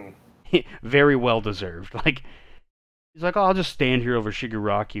 Yes, very well deserved. Like he's like, oh, I'll just stand here over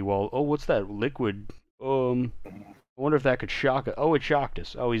Shigaraki while what's that liquid? I wonder if that could shock us. Oh, it shocked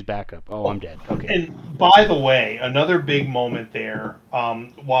us. Oh, he's back up. Oh, I'm dead. Okay. And by the way, another big moment there,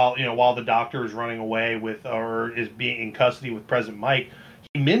 while the doctor is running away or is being in custody with President Mike,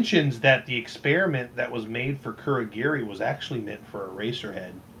 he mentions that the experiment that was made for Kurogiri was actually meant for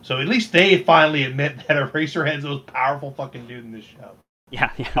Eraserhead. So at least they finally admit that Eraserhead's the most powerful fucking dude in this show. Yeah.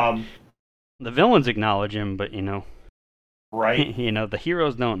 The villains acknowledge him, but right? The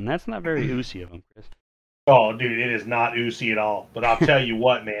heroes don't, and that's not very Usi of them, Chris. Oh, dude, it is not Uzi at all. But I'll tell you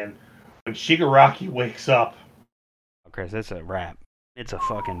what, man. When Shigaraki wakes up... Oh, Chris, it's a wrap. It's a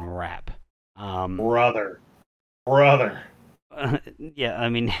fucking wrap. Brother. Yeah, I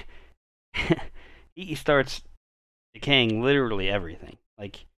mean... he starts decaying literally everything.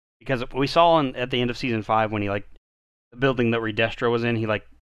 Like, because we saw at the end of Season 5 when he, like... The building that Redestro was in, he, like,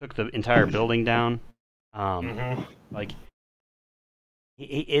 took the entire building down. Like...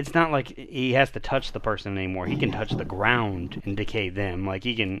 It's not like he has to touch the person anymore. He can touch the ground and decay them. Like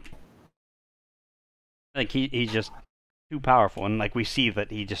he can, like he's just too powerful. And like we see that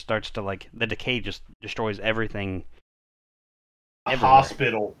he just starts to like the decay just destroys everything. A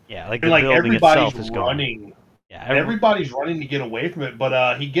hospital. Yeah, like the building itself is running. Gone. Yeah, everybody's running to get away from it.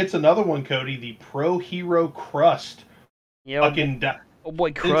 But he gets another one, Cody. The Pro Hero Crust. Yeah, oh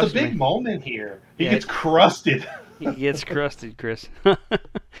boy, Crust. It's a big moment here. He gets crusted. He gets crusted, Chris.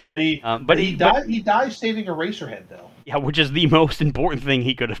 He dies saving Eraserhead, though. Yeah, which is the most important thing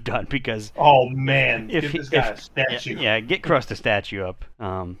he could have done because. Oh man, give this guy a statue. Yeah, get Crust a statue up.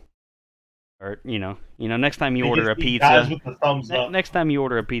 Or next time you order a pizza. Guys with the thumbs up. Next time you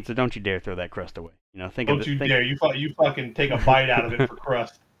order a pizza, don't you dare throw that crust away. Don't you dare! You fucking take a bite out of it for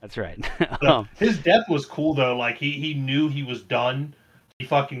crust. That's right. His death was cool though. Like he knew he was done. He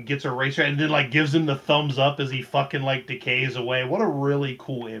fucking gets Eraser and then like gives him the thumbs up as he fucking like decays away. What a really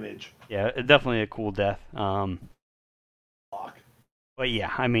cool image. Yeah, definitely a cool death. Fuck. But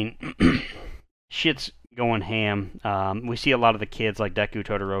yeah, I mean, shit's going ham. We see a lot of the kids like Deku,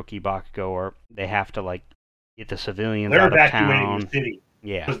 Todoroki, Bakugo, or they have to like get the civilians out of town. They're evacuating the city.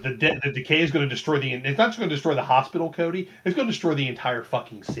 Yeah, because the decay is going to destroy it's not just going to destroy the hospital, Cody. It's going to destroy the entire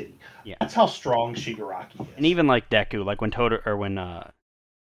fucking city. Yeah, that's how strong Shigaraki is. And even like Deku, like when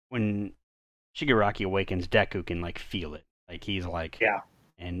Shigaraki awakens, Deku can like feel it. Like he's like, yeah.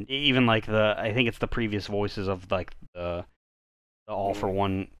 And even like I think it's the previous voices of like the All for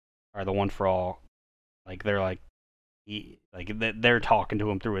One or the One for All, like they're like they're talking to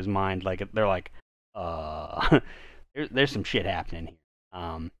him through his mind, like they're like, there's some shit happening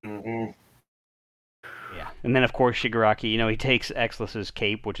here. Yeah, and then of course Shigaraki, he takes Exlis's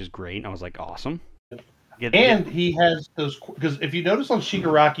cape, which is great. And I was like, awesome. He has those, because if you notice on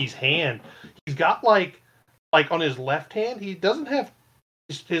Shigaraki's hand, he's got like on his left hand, he doesn't have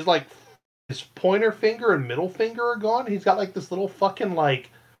his pointer finger and middle finger are gone. He's got like this little fucking like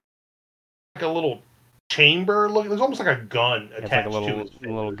a little chamber look. There's almost like a gun attached to his finger.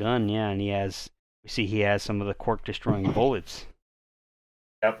 A little gun, yeah, and he has some of the quirk destroying bullets.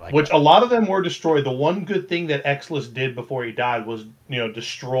 Yep. Which a lot of them were destroyed. The one good thing that Exlis did before he died was,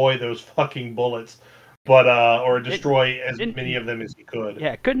 destroy those fucking bullets, but or destroy as many of them as he could.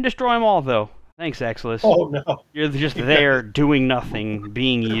 Yeah, couldn't destroy them all though. Thanks, Exlis. Oh no, you're just there doing nothing,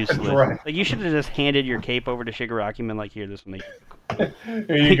 being useless. Right. Like you should have just handed your cape over to Shigaraki and been like, "Here, this one."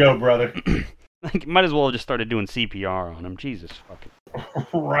 Here you go, brother. Like, might as well have just started doing CPR on him. Jesus fucking.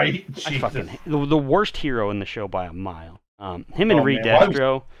 Right. Jesus. The worst hero in the show by a mile. Him and Reed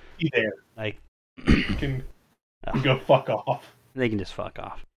Destro, like, can go fuck off. They can just fuck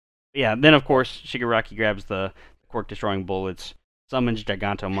off. Yeah, then of course Shigaraki grabs the quirk destroying bullets, summons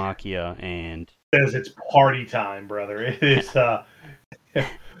Gigantomachia, and says it's party time, brother. It is.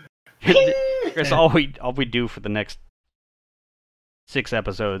 Chris, all we do for the next 6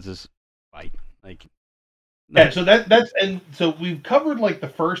 episodes is fight. Like, yeah, so that's and so we've covered like the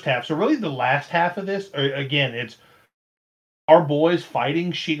first half. So really, the last half of this, again, it's our boys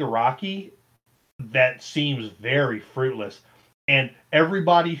fighting Shigaraki. That seems very fruitless, and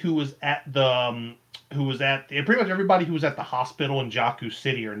everybody who was at the pretty much everybody who was at the hospital in Jakku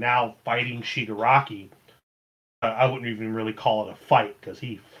City are now fighting Shigaraki. I wouldn't even really call it a fight because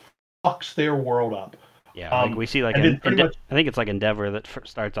he fucks their world up. Yeah, like we see, like I think it's like Endeavor that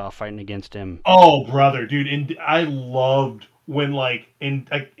starts off fighting against him. Oh, brother, dude! I loved when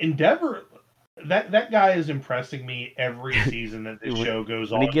Endeavor. That guy is impressing me every season that this show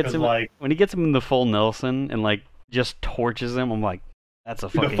goes on. When he gets him in the full Nelson and like just torches him, I'm like, that's a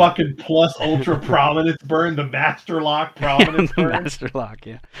fucking the fucking plus ultra prominence burn, the master lock prominence burn. Master lock,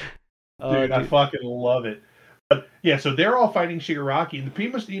 yeah. Dude, I fucking love it. But yeah, so they're all fighting Shigaraki, and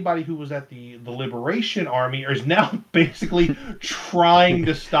pretty much anybody who was at the Liberation Army is now basically trying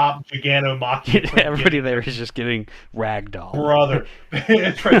to stop Gigantomachia. Everybody there is just getting ragdolled. Brother,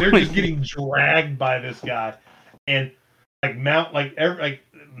 that's right. They're just getting dragged by this guy, and Mount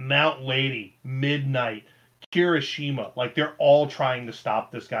Lady, Midnight, Kirishima, like they're all trying to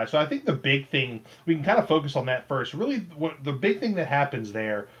stop this guy. So I think the big thing, we can kind of focus on that first. Really, the big thing that happens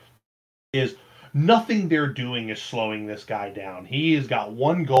there is nothing they're doing is slowing this guy down. He has got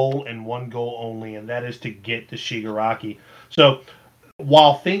one goal and one goal only, and that is to get to Shigaraki. So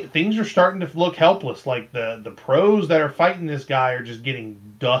while things are starting to look helpless, like the pros that are fighting this guy are just getting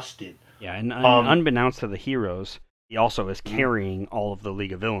dusted. Yeah, and unbeknownst to the heroes, he also is carrying all of the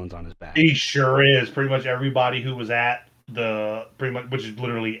League of Villains on his back. He sure is. Pretty much everybody who was at which is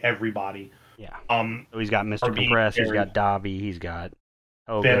literally everybody. Yeah. So he's got Mr. Compress, he's got Dabi, he's got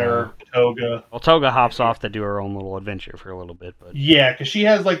Toga. Well, Toga hops off to do her own little adventure for a little bit, but yeah, because she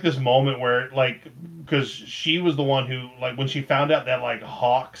has like this moment where, like, because she was the one who, like, when she found out that like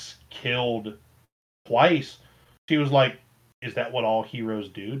Hawks killed twice, she was like, "Is that what all heroes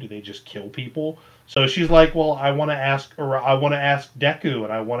do? Do they just kill people?" So she's like, "Well, I want to ask Deku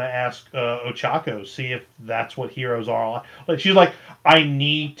and I want to ask Ochako, see if that's what heroes are." Like, she's like, "I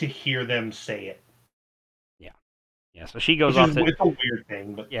need to hear them say it." Yeah, so she goes off. It's a weird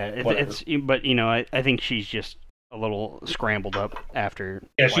thing, but yeah, it's but I think she's just a little scrambled up after.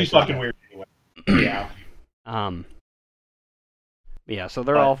 Yeah, she's fucking weird anyway. Yeah. Yeah, so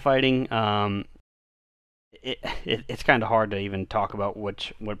they're all fighting. It's kind of hard to even talk about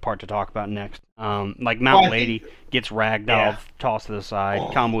what part to talk about next. Like Mount Lady gets ragdolled, tossed to the side.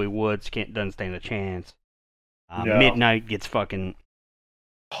 Kamui Woods doesn't stand a chance. No. Midnight gets fucking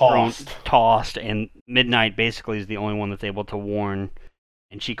tossed, and Midnight basically is the only one that's able to warn,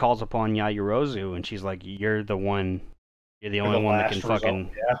 and she calls upon Yaoyorozu, and she's like, you're the only one that can fucking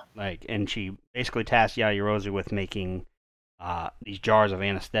like, and she basically tasks Yaoyorozu with making these jars of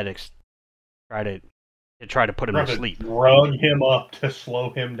anesthetics to try to put him to sleep, drug him up to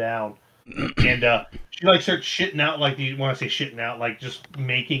slow him down. And she like starts shitting out, like, when I say shitting out, like just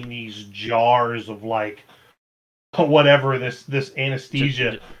making these jars of like whatever this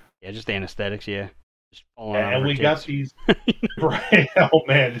anesthesia. Just anesthetics, yeah. Just and we got these. Right, oh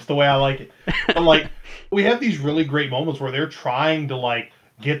man, just the way I like it. But like, we have these really great moments where they're trying to like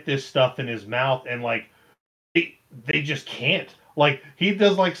get this stuff in his mouth, and like they just can't. Like he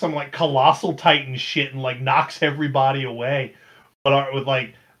does like some like colossal titan shit and like knocks everybody away. But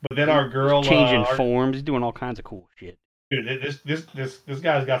then our girl changing forms, he's doing all kinds of cool shit. Dude, this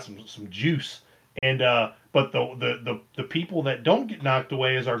guy's got some juice. And but the people that don't get knocked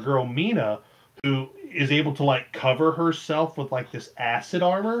away is our girl Mina, who is able to like cover herself with like this acid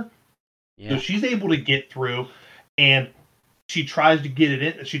armor. Yeah. So she's able to get through, and she tries to get it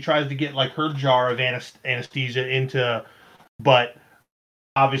in. She tries to get like her jar of anesthesia into, but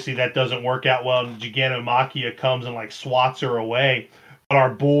obviously that doesn't work out well. And Gigantomachia comes and like swats her away. But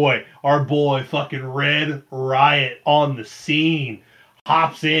our boy, fucking Red Riot on the scene,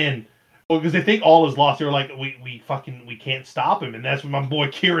 hops in. Well, because they think all is lost. They're like, we can't stop him, and that's when my boy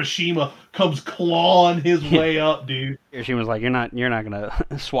Kirishima comes clawing his way up, dude. Kirishima's like, you're not gonna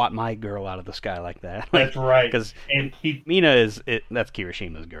swat my girl out of the sky like that. That's right. Because Mina that's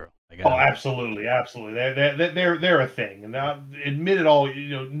Kirishima's girl. Like, absolutely. They're a thing, and not admit it all.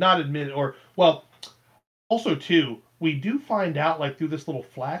 Not admit it, or well, also too. We do find out, like, through this little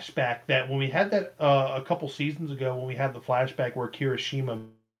flashback that when we had that a couple seasons ago, when we had the flashback where Kirishima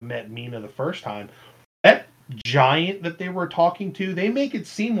met Mina the first time, that giant that they were talking to, they make it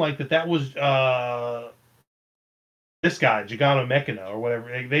seem like that was this guy, Gigano Mechano, or whatever.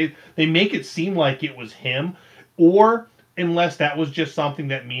 They make it seem like it was him, or unless that was just something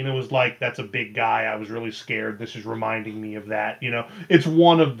that Mina was like, that's a big guy, I was really scared, this is reminding me of that. It's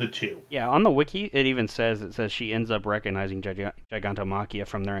one of the two. Yeah, on the wiki it says she ends up recognizing Gigantomachia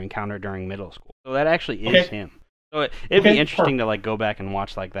from their encounter during middle school, so that actually is him. So it'd be interesting to like go back and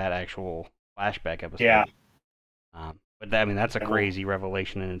watch like that actual flashback episode. Yeah. But that's a crazy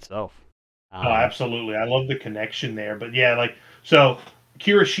revelation in itself. Absolutely, I love the connection there. But yeah, like, so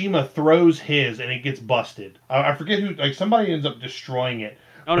Kirishima throws his and it gets busted. I forget who, like, somebody ends up destroying it.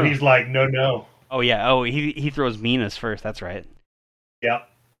 Oh, no. He's like, no. Oh yeah. Oh, he throws Mina's first. That's right. Yep.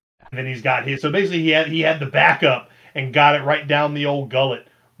 And then he's got his. So basically, he had the backup and got it right down the old gullet.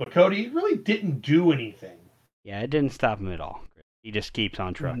 But Cody really didn't do anything. Yeah, it didn't stop him at all. He just keeps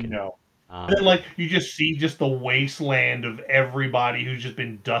on trucking. No. And then, like, you just see just the wasteland of everybody who's just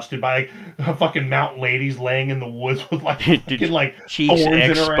been dusted by, like, fucking mountain ladies laying in the woods with, like, fucking, like, cheeks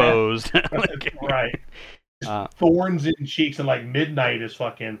exposed. Right. Thorns in cheeks, and, like, Midnight is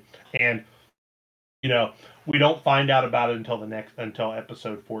fucking, and, we don't find out about it until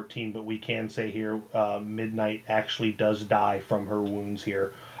episode 14, but we can say here, Midnight actually does die from her wounds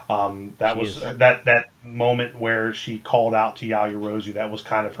here. That moment where she called out to Yaoyorozu, that was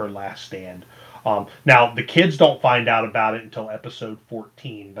kind of her last stand. Now, the kids don't find out about it until episode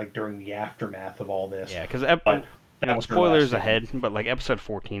 14, like during the aftermath of all this. Yeah, because spoilers ahead, but like episode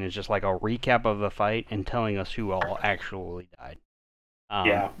 14 is just like a recap of the fight and telling us who all actually died.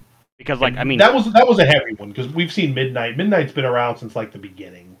 Yeah. Because, like, that was a heavy one, because we've seen Midnight. Midnight's been around since, like, the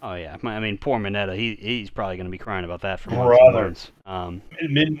beginning. Oh, yeah. Poor Mineta. He's probably going to be crying about that for months.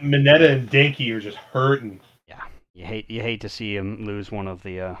 Mineta and Denki are just hurting. Yeah. You hate to see him lose one of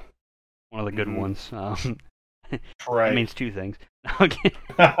the good ones. Right. It means two things. It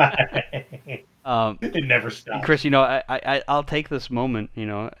never stops. Chris, I'll take this moment,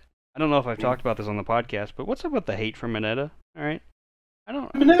 I don't know if I've talked about this on the podcast, but what's up with the hate for Mineta? All right.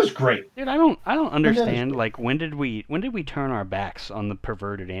 Mineta's great, dude. I don't understand. Like, when did we turn our backs on the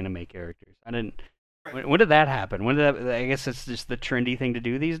perverted anime characters? I didn't. When did that happen? I guess it's just the trendy thing to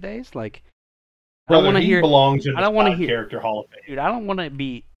do these days. Like, I don't want to hear. Belongs in the character Hall of Fame. Dude, I don't want to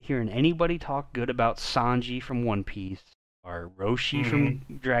be hearing anybody talk good about Sanji from One Piece or Roshi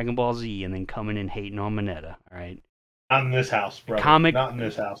from Dragon Ball Z, and then coming and hating on Mineta. All right. Not in this house, bro. Not in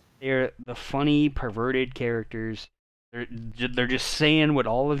this house. They're the funny, perverted characters. They're just saying what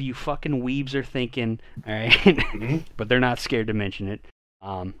all of you fucking weebs are thinking, all right? But they're not scared to mention it.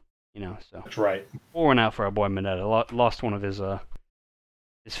 So that's right. Pouring out for our boy Mineta. Lost one of his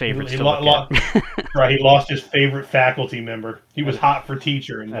favorites. He lost his favorite faculty member. He was hot for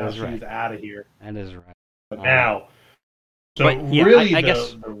teacher, and now he's out of here. That is right. But now, so yeah, really, I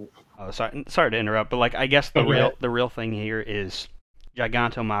guess. Oh, sorry to interrupt, but like I guess the real thing here is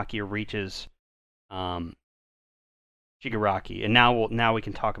Gigantomachia reaches Shigaraki, and now we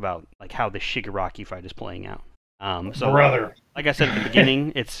can talk about like how the Shigaraki fight is playing out. Brother, like I said at the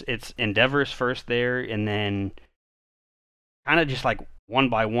beginning, it's Endeavor's first there, and then kind of just like one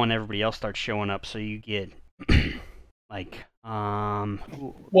by one, everybody else starts showing up. So you get like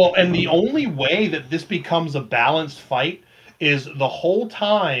well, and the only way that this becomes a balanced fight is the whole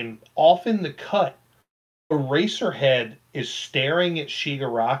time off in the cut, Eraserhead is staring at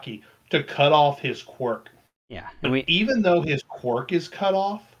Shigaraki to cut off his quirk. Yeah. But even though his quirk is cut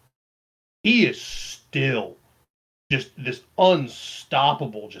off, he is still just this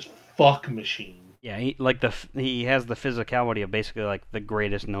unstoppable, just fuck machine. Yeah, he has the physicality of basically like the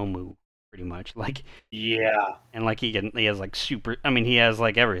greatest Nomu, pretty much. Like, yeah, and like he has like super. I mean, he has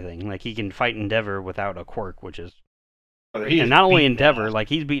like everything. Like he can fight Endeavor without a quirk, which is. And not only Endeavor, like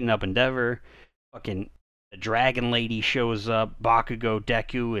he's beating up Endeavor, fucking the Dragon Lady shows up, Bakugo,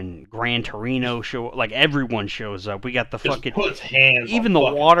 Deku, and Gran Torino show. Like everyone shows up. We got the just fucking puts hands even the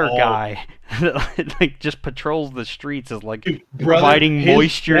water guy that like just patrols the streets is like providing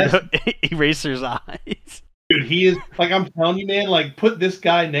moisture to Eraser's eyes. Dude, he is like, I'm telling you, man. Like, put this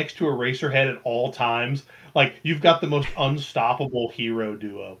guy next to Eraserhead at all times. Like, you've got the most unstoppable hero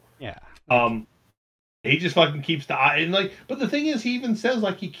duo. Yeah. He just fucking keeps the eye, and like, but the thing is, he even says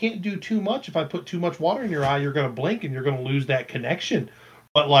like, you can't do too much. If I put too much water in your eye, you're gonna blink and you're gonna lose that connection.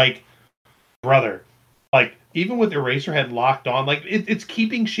 But like, brother, like even with Eraserhead locked on, like it's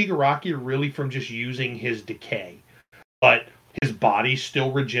keeping Shigaraki really from just using his decay, but his body's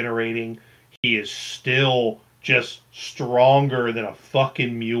still regenerating. He is still just stronger than a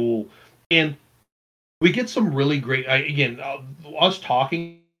fucking mule, and we get some really great. Us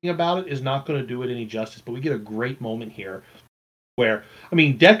talking about it is not going to do it any justice, but we get a great moment here where, I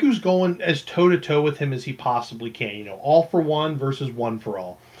mean, Deku's going as toe-to-toe with him as he possibly can, you know, all for one versus one for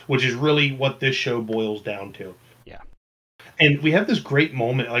all, which is really what this show boils down to. Yeah. And we have this great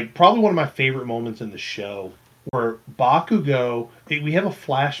moment, like probably one of my favorite moments in the show, where Bakugo, we have a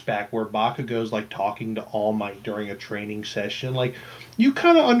flashback where Bakugo's like talking to All Might during a training session. Like, you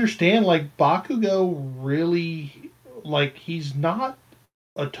kind of understand, like, Bakugo really, like, he's not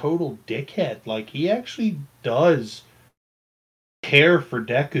a total dickhead. Like, he actually does care for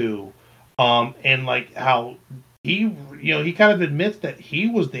Deku, and like how he, you know, he kind of admits that he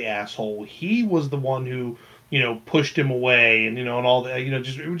was the asshole. He was the one who, you know, pushed him away, and you know, and all that. You know,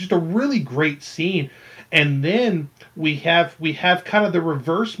 it was just a really great scene. And then we have kind of the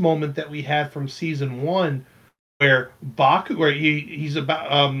reverse moment that we had from season 1, where he's about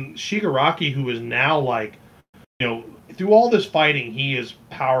Shigaraki, who is now like, you know, through all this fighting, he is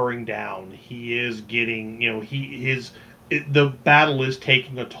powering down. He is getting, you know, the battle is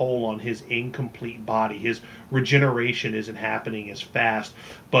taking a toll on his incomplete body. His regeneration isn't happening as fast.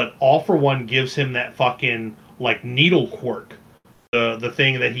 But All for One gives him that fucking like needle quirk, the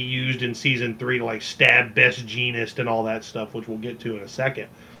thing that he used in season 3 to like stab Best Jeanist and all that stuff, which we'll get to in a second.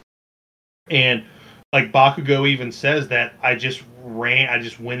 And like Bakugo even says that I just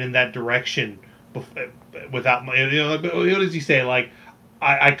went in that direction without my, you know, what does he say? Like,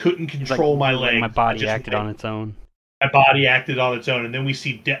 I couldn't control my legs. My body acted on its own. My body acted on its own. And then we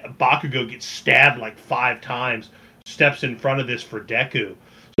see Bakugo get stabbed like 5 times, steps in front of this for Deku.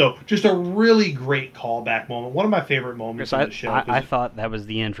 So just a really great callback moment. One of my favorite moments in the show. I thought that was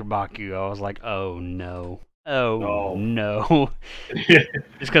the end for Bakugo. I was like, oh no. Oh no! Just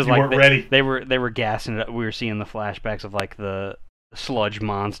because like they were gassing it up. We were seeing the flashbacks of like the sludge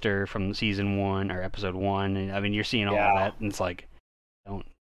monster from season 1 or episode 1, and I mean you're seeing all that, and it's like,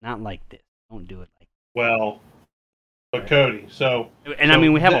 not like this. Don't do it like. Well, but Cody, I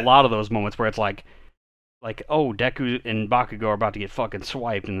mean we have a lot of those moments where it's like oh, Deku and Bakugo are about to get fucking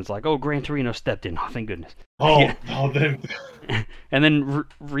swiped, and it's like, oh, Gran Torino stepped in. Oh, thank goodness. Then. And then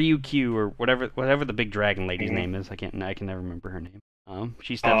Ryukyu or whatever the big dragon lady's name is, I can never remember her name.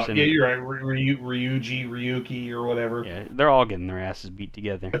 She steps in. Yeah, you're right. Ryuki, or whatever. Yeah, they're all getting their asses beat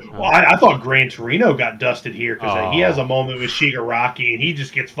together. Well, I thought Gran Torino got dusted here because he has a moment with Shigaraki, and he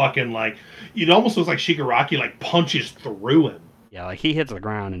just gets fucking like, it almost looks like Shigaraki like punches through him. Yeah, like he hits the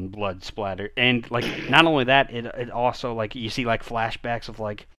ground and blood splatter, and like not only that, it also like you see like flashbacks of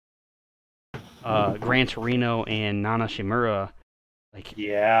like Gran Torino and Nana Shimura, like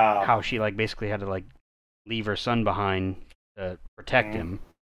how she like basically had to like leave her son behind to protect him.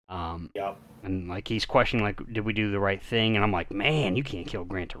 And like he's questioning like, did we do the right thing? And I'm like, man, you can't kill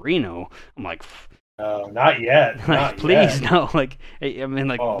Gran Torino. I'm like, not yet. Like, please, no. Like, I mean,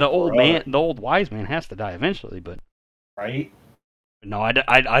 like the old wise man has to die eventually, but right. No,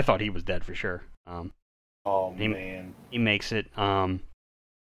 I thought he was dead for sure. Man, he makes it. And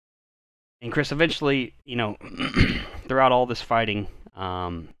Chris, eventually, you know, throughout all this fighting,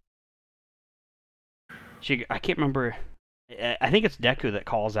 I can't remember. I think it's Deku that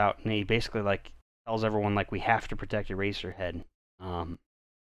calls out, and he basically like tells everyone like we have to protect Eraserhead.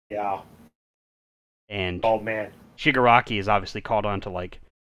 Yeah. And man, Shigaraki is obviously called on to like,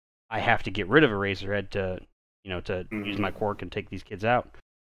 I have to get rid of Eraserhead to use my quirk and take these kids out.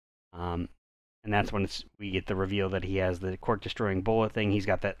 and that's when we get the reveal that he has the cork-destroying bullet thing. He's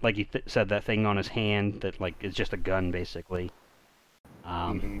got that, like you said, that thing on his hand that like is just a gun basically.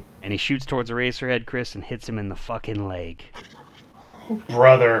 And he shoots towards Eraserhead, Chris, and hits him in the fucking leg.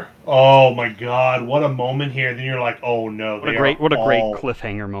 Brother, oh my God, what a moment here! Then you're like, oh no, what a great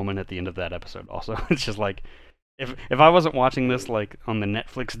cliffhanger moment at the end of that episode. Also, it's just like, if I wasn't watching this like on the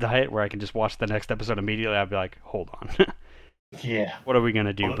Netflix diet where I can just watch the next episode immediately, I'd be like, hold on, yeah, what are we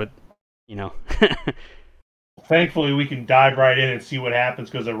gonna do? But you know, thankfully we can dive right in and see what happens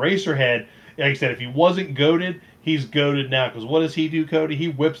because Eraserhead, like I said, if he wasn't goated, he's goated now. Because what does he do, Cody? He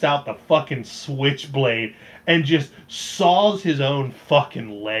whips out the fucking switchblade and just saws his own fucking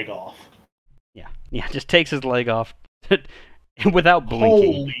leg off. Yeah, just takes his leg off without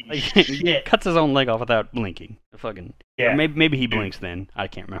blinking. Holy shit! Cuts his own leg off without blinking. Fucking yeah. Maybe he blinks then. I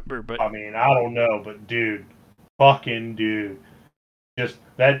can't remember, but I mean, I don't know, but dude, just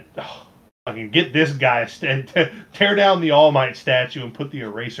that. I can get this guy tear down the All Might statue and put the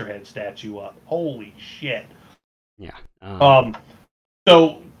Eraserhead statue up. Holy shit! Yeah.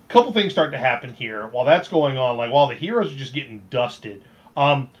 So a couple things start to happen here while that's going on. Like while the heroes are just getting dusted,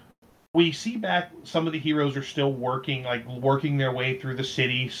 we see back some of the heroes are still working their way through the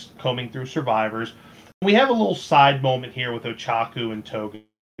city, combing through survivors. We have a little side moment here with Ochaku and Toga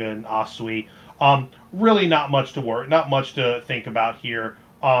and Asui. Really not much to think about here.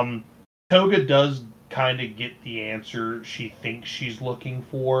 Toga does kind of get the answer she thinks she's looking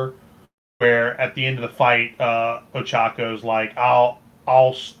for, where at the end of the fight, Ochako's like, I'll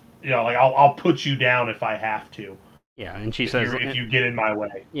put you down if I have to. Yeah, and she says if you get in my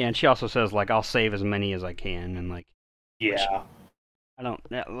way. Yeah, and she also says like I'll save as many as I can, and like yeah. I don't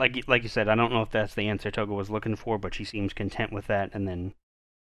like you said. I don't know if that's the answer Toga was looking for, but she seems content with that, and then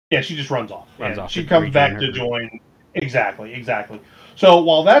she just runs off. She comes back to join. Exactly. So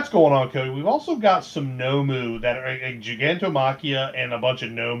while that's going on, Cody, we've also got some Nomu that are Gigantomachia and a bunch of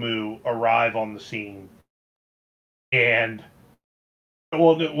Nomu arrive on the scene, and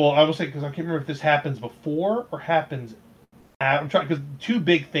well, I will say because I can't remember if this happens before or happens. I'm trying because two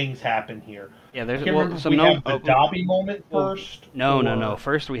big things happen here. Yeah, there's some have the Dabi moment first. No.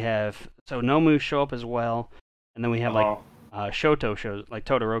 First we have Nomu show up as well, and then we have Shoto shows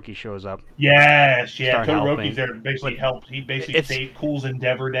Todoroki shows up. Yes, yeah. Todoroki's there to basically help. He basically cools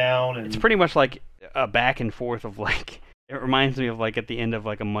Endeavor down, and it's pretty much like a back and forth of like. It reminds me of like at the end of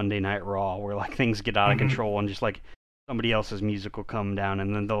like a Monday Night Raw where like things get out of control and just like somebody else's music will come down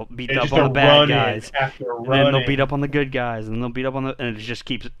and then they'll beat up on the bad guys, and then they'll beat up on the good guys, and they'll beat up on and it just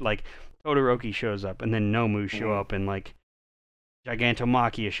keeps like Todoroki shows up, and then Nomu show up, and like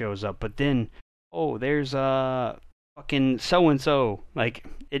Gigantomachia shows up, but then there's fucking so and so, like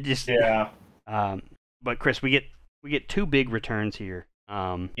it just but Chris, we get two big returns here.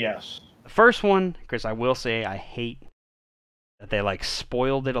 Yes. The first one, Chris, I will say I hate that they like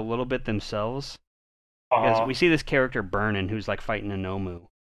spoiled it a little bit themselves. Because we see this character Burnin who's like fighting a Nomu,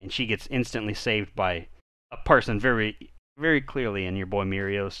 and she gets instantly saved by a person very, very clearly in your boy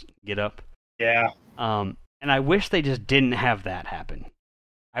Mirio's get up. Yeah. And I wish they just didn't have that happen.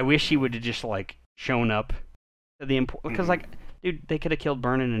 I wish he would have just like shown up to the because like, dude, they could have killed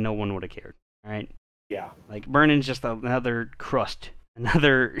Burnin and no one would have cared. All right. Yeah. Like Burnin's just another crust,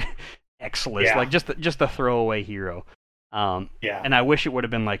 another X-list, like just a throwaway hero. And I wish it would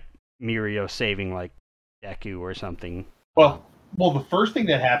have been like Mirio saving like Deku or something. Well, the first thing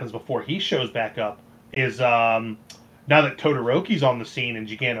that happens before he shows back up is now that Todoroki's on the scene and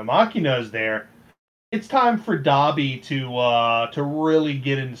Gigantomachia is there, it's time for Dabi to really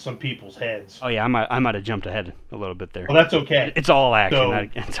get into some people's heads. Oh yeah, I might have jumped ahead a little bit there. Well, that's okay. It's all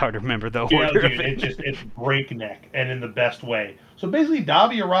action. It's hard to remember the order. Dude, it's breakneck and in the best way. So basically,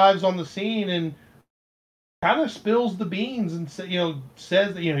 Dabi arrives on the scene and kind of spills the beans and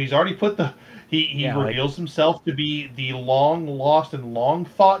says that he's already put the. He reveals himself to be the long lost and long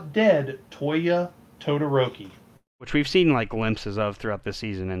thought dead Toya Todoroki, which we've seen like glimpses of throughout this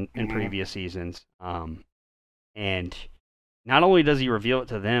season and in previous seasons. And not only does he reveal it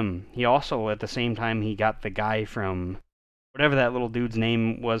to them, he also at the same time he got the guy from whatever that little dude's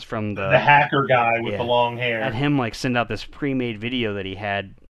name was from the hacker guy with the long hair. Had him like send out this pre-made video that he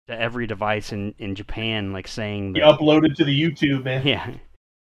had to every device in Japan, like saying that, he uploaded to the YouTube, man. Yeah.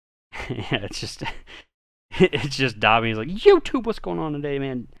 Yeah, it's just Dabi. He's like, YouTube, what's going on today,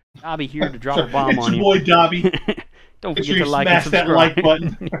 man? Dabi here to drop a bomb on you. It's your boy Dabi. Don't forget to like and subscribe. Smash that like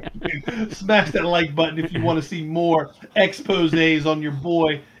button. Smash that like button if you want to see more exposés on your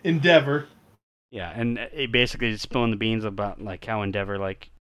boy Endeavor. Yeah, and he basically is spilling the beans about like how Endeavor like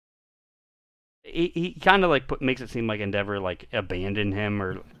he kind of like makes it seem like Endeavor like abandoned him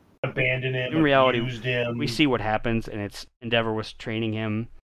or abandoned him, in reality, abused him. We see what happens, and it's Endeavor was training him,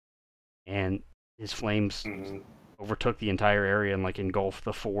 and his flames overtook the entire area and like engulfed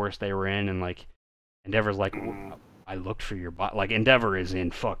the forest they were in, and like Endeavor's like, I looked for your body. Like Endeavor is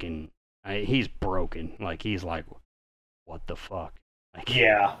in fucking, he's broken. Like he's like, what the fuck? Like,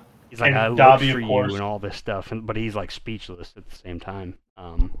 yeah. He's like, I looked for you and all this stuff, but he's like speechless at the same time.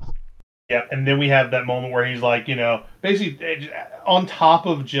 Yeah, and then we have that moment where he's like, basically on top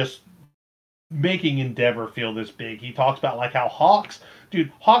of just making Endeavor feel this big, he talks about like how Hawks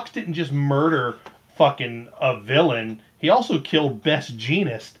didn't just murder fucking a villain, he also killed Best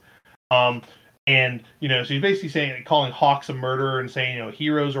Jeanist. And so he's basically calling Hawks a murderer and saying,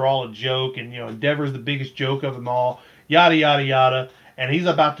 heroes are all a joke, and Endeavor's the biggest joke of them all, yada yada yada. And he's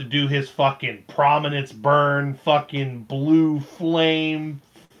about to do his fucking prominence burn, fucking blue flame,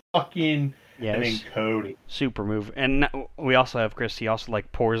 fucking, and then Cody. Super move. And we also have Chris. He also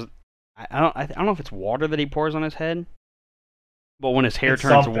like pours. I don't know if it's water that he pours on his head, but when his hair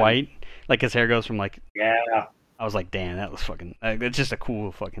turns white, like his hair goes from like I was like, damn, that was fucking. It's just a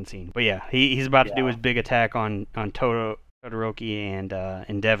cool fucking scene. But yeah, he's about to do his big attack on Todoroki and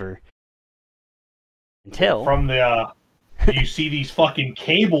Endeavor. Until from the you see these fucking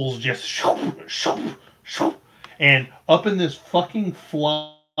cables just and up in this fucking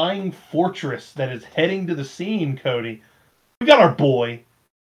flying fortress that is heading to the scene, Cody, we got our boy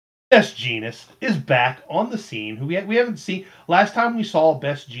Best Jeanist is back on the scene. Who we haven't seen. Last time we saw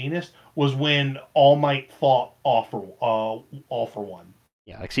Best Jeanist was when All Might fought All for One.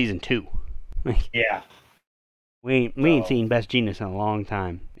 Yeah, like season 2. Yeah. We ain't seen Best Jeanist in a long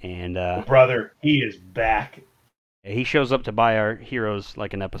time, and brother, he is back. He shows up to buy our heroes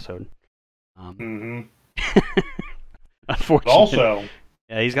like an episode. Unfortunately, also,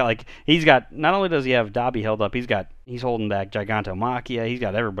 yeah, he's got. Not only does he have Dabi held up, he's holding back Gigantomachia. He's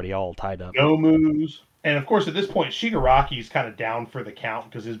got everybody all tied up. Nomus, and of course at this point Shigaraki's kind of down for the count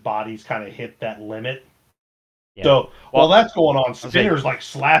because his body's kind of hit that limit. Yeah. So while that's going on, Spinner's like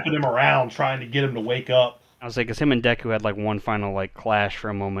slapping him around, trying to get him to wake up. I was like, because him and Deku had like one final like clash for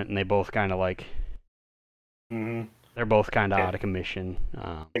a moment, and they both kind of like. They're both kind of out of commission.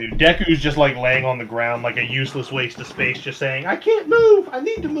 Deku's just like laying on the ground like a useless waste of space, just saying, "I can't move. I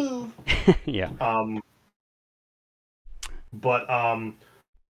need to move." Yeah. But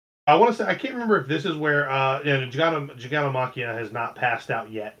I want to say I can't remember if this is where Gigantomachia has not passed out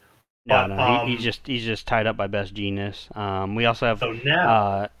yet. No, he's just tied up by Best Jeanist. We also have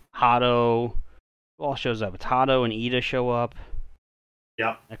Hado. Who all shows up? It's Hado and Ida show up.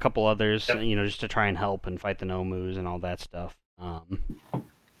 Yep. A couple others, just to try and help and fight the Nomus and all that stuff.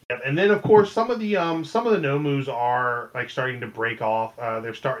 And then of course some of the Nomus are like starting to break off.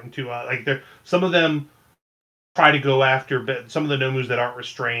 They're starting to some of them try to go after some of the Nomus that aren't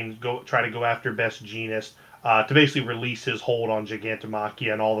restrained. Try to go after Best Jeanist to basically release his hold on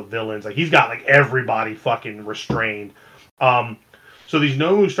Gigantomachia and all the villains. Like he's got like everybody fucking restrained. So these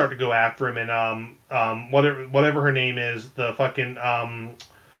Nomus start to go after him, and whatever her name is, the fucking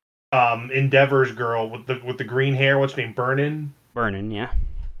Endeavor's girl with the green hair, what's her name? Burnin, yeah.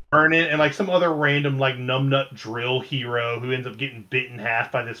 Burnin, and like some other random like numbnut drill hero who ends up getting bit in half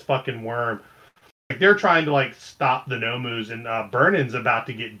by this fucking worm. Like they're trying to like stop the Nomus, and Burnin's about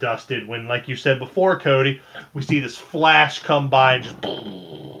to get dusted when, like you said before, Cody, we see this flash come by and just,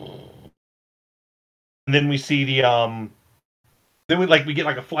 and then we see the Then we get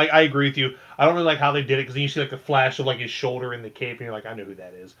like a flag. I agree with you. I don't really like how they did it because then you see like a flash of like his shoulder in the cape, and you're like, I know who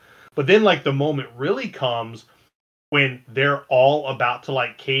that is. But then like the moment really comes when they're all about to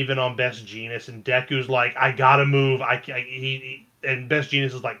like cave in on Best Jeanist, and Deku's like, I gotta move. And Best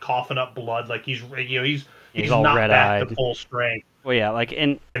Jeanist is like coughing up blood, like he's all not red-eyed. back to full strength. Well, yeah, like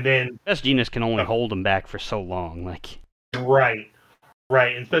and then Best Jeanist can only hold him back for so long, like right,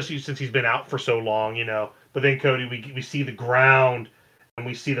 and especially since he's been out for so long, But then Cody, we see the ground, and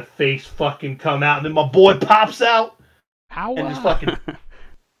we see the face fucking come out, and then my boy pops out, power, and just fucking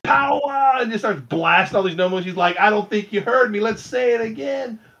power, and just starts blasting all these Nomus. He's like, I don't think you heard me. Let's say it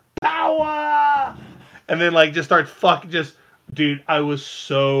again, power, and then like just starts fucking dude. I was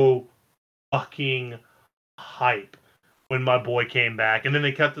so fucking hype when my boy came back, and then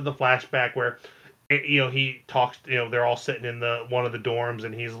they cut to the flashback where. He talks. They're all sitting in one of the dorms,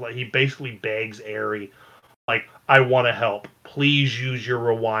 and he basically begs Eri, like, I want to help. Please use your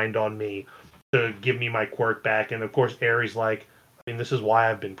rewind on me to give me my quirk back. And of course, Eri's like, this is why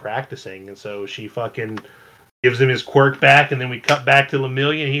I've been practicing. And so she fucking gives him his quirk back, and then we cut back to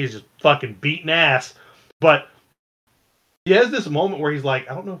Lemillion. He's just fucking beating ass. But he has this moment where he's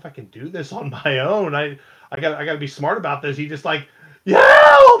like, I don't know if I can do this on my own. I gotta be smart about this. He just like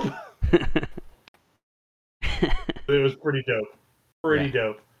help! It was pretty dope. Pretty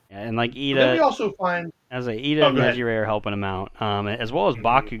dope. Yeah, and like Ida. Then we also find Ida and Nejire are helping him out, as well as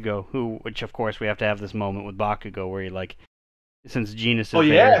Bakugo, which of course we have to have this moment with Bakugo where he like, since Genis is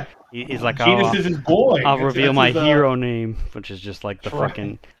there, he's like, Genis is his boy. I'll reveal my hero name, which is just like the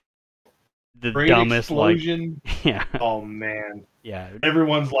fucking the great dumbest explosion. Like, yeah. Oh man. Yeah.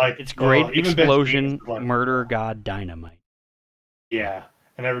 Everyone's like, it's great explosion, murder god, dynamite. Yeah,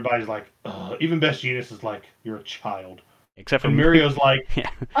 and everybody's like, even Best Genis is like, you're a child. Except for Mirio's like,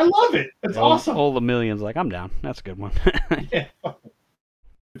 I love it. It's awesome. All the millions like, I'm down. That's a good one. Yeah.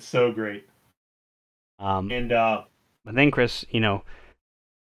 It's so great. But then Chris, Dabi,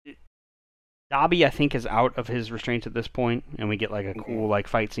 I think, is out of his restraints at this point, and we get like a cool like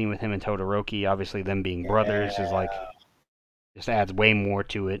fight scene with him and Todoroki. Obviously, them being brothers is like just adds way more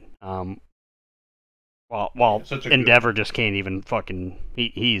to it. While Endeavor just can't even fucking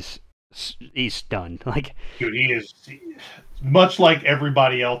he's stunned. Like, dude, he is much like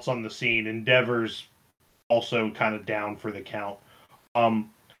everybody else on the scene. Endeavor's also kind of down for the count.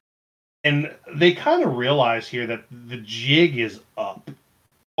 And they kind of realize here that the jig is up.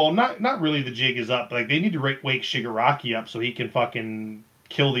 Well, not really the jig is up. But like, they need to wake Shigaraki up so he can fucking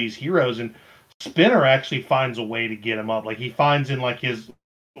kill these heroes. And Spinner actually finds a way to get him up. Like, he finds in like his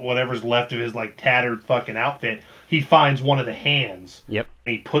whatever's left of his like tattered fucking outfit, he finds one of the hands. Yep.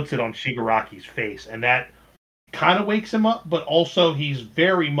 And he puts it on Shigaraki's face, and that kind of wakes him up. But also, he's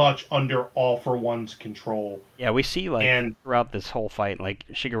very much under All for One's control. Yeah, we see like throughout this whole fight, like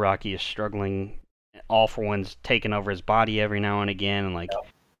Shigaraki is struggling. All for One's taking over his body every now and again, and like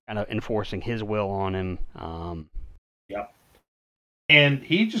kind of enforcing his will on him. Yep. And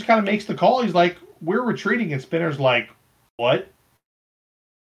he just kind of makes the call. He's like, "We're retreating," and Spinner's like, "What?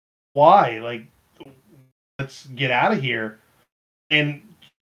 Why? Like, let's get out of here." And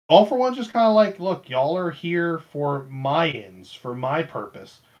All for One's just kind of like, "Look, y'all are here for my ends, for my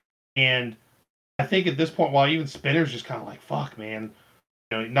purpose." And I think at this point, while even Spinner's just kind of like, "Fuck, man,"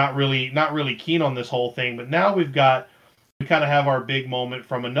 not really keen on this whole thing. But now we kind of have our big moment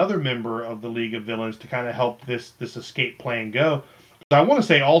from another member of the League of Villains to kind of help this escape plan go. I want to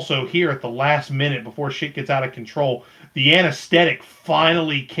say also here at the last minute before shit gets out of control, the anesthetic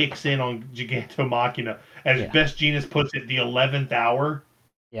finally kicks in on Gigantomachina. As Best Genis puts it, the 11th hour.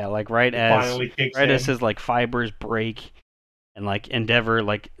 Yeah, like right as his like fibers break, and like Endeavor,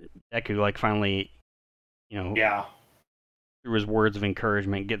 like Deku, like finally, through his words of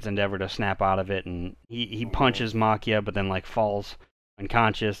encouragement, gets Endeavor to snap out of it, and he punches Machia, but then like falls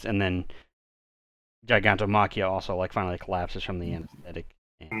unconscious, and then Gigantomachia also like finally collapses from the anesthetic.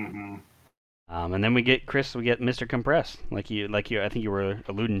 And then we get Mr. Compress, like you I think you were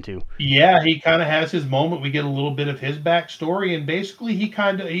alluding to. Yeah, he kind of has his moment. We get a little bit of his backstory, and basically he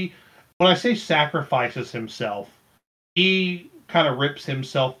when I say sacrifices himself, he kind of rips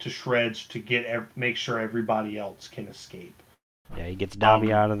himself to shreds to make sure everybody else can escape. Yeah, he gets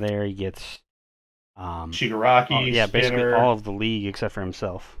Dabi out of there. He gets Shigaraki. Basically all of the league except for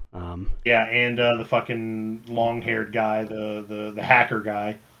himself. And the fucking long-haired guy, the hacker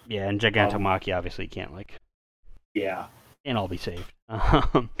guy. Yeah, and Gigantomachia obviously can't and all be saved.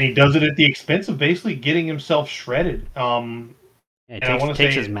 And he does it at the expense of basically getting himself shredded. It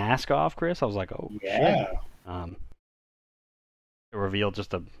takes his mask off, Chris. I was like, oh shit. It revealed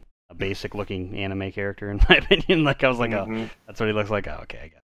just a basic looking anime character in my opinion. Like I was like, oh, that's what he looks like. Oh, okay, I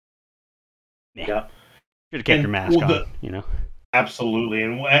got it. Yeah. Should have kept your mask on, Absolutely.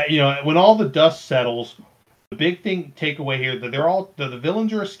 And when all the dust settles, the big takeaway here that they're all the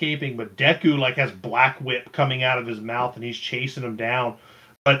villains are escaping, but Deku like has Black Whip coming out of his mouth and he's chasing them down.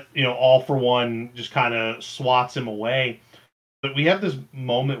 But All for One just kind of swats him away. But we have this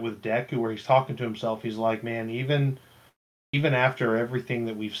moment with Deku where he's talking to himself. He's like, man, even after everything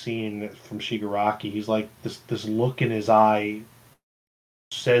that we've seen from Shigaraki, he's like this look in his eye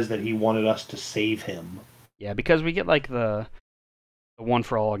says that he wanted us to save him. Yeah, because we get like the one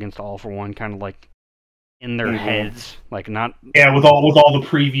for all against all for one kind of like in their heads, like not with all the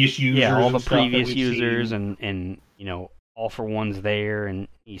previous users. Yeah, all the previous users and all for one's there and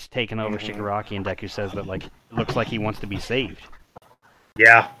he's taken over Shigaraki and Deku says that like it looks like he wants to be saved.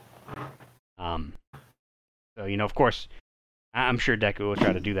 Yeah. So of course I'm sure Deku will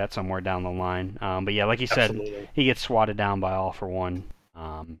try to do that somewhere down the line. But yeah, like you said, he gets swatted down by All for One.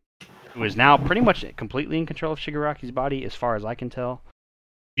 Who is now pretty much completely in control of Shigaraki's body, as far as I can tell.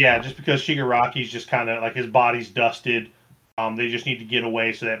 Yeah, just because Shigaraki's just kind of like his body's dusted. They just need to get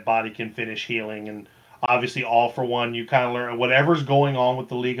away so that body can finish healing. And obviously, All for One, you kind of learn whatever's going on with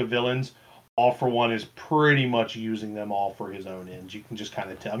the League of Villains. All for One is pretty much using them all for his own ends. You can just kind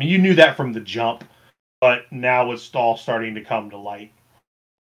of tell. I mean, you knew that from the jump, but now it's all starting to come to light.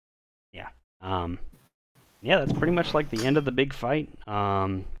 Yeah. Yeah, that's pretty much like the end of the big fight.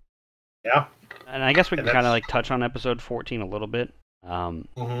 Yeah. And I guess we can kind of like touch on episode 14 a little bit.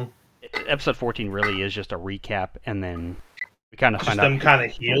 Episode 14 really is just a recap, and then we kind of find out them kind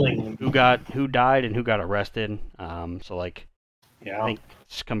of healing who died and who got arrested. So like, I think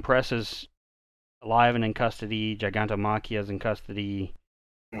Compress is alive and in custody. Gigantomachia is in custody.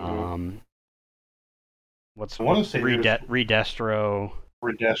 Redestro?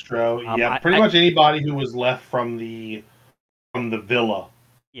 Redestro, yeah, pretty much anybody who was left from the villa.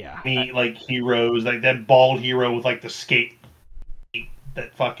 Yeah, like heroes, like that bald hero with like the skate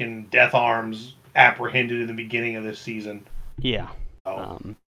that fucking Death Arms apprehended in the beginning of this season. Yeah.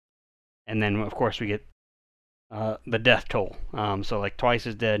 And then of course we get the death toll. So like Twice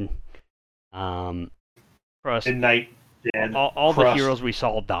is dead. Crust, Midnight dead. All the heroes we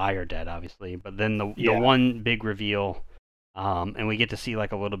saw die are dead, obviously. But then the one big reveal, and we get to see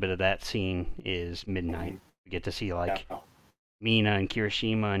like a little bit of that scene is Midnight. We get to see like Mina and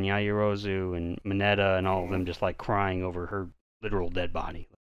Kirishima and Yaoyorozu and Mineta and all of them just like crying over her literal dead body.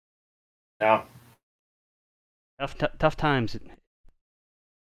 Yeah. Tough times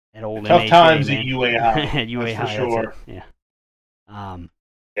at old Tough MHA, times man. at UAI. At UAI, for sure. Yeah.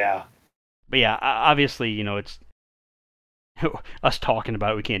 Yeah. But yeah, obviously, you know, it's us talking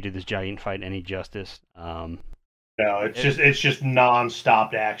about it, we can't do this giant fight any justice. No, it's just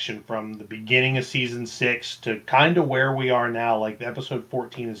non-stop action from the beginning of season 6 to kind of where we are now. Like episode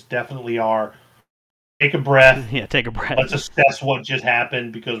 14 is definitely our take a breath. Yeah, take a breath. Let's assess what just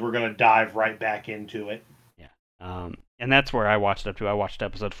happened because we're going to dive right back into it. Yeah. And that's where I watched up to. I watched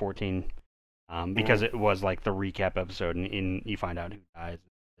episode 14 because it was like the recap episode, and you find out who dies,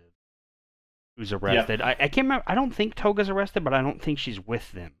 who's arrested. Yep. I can't remember. I don't think Toga's arrested, but I don't think she's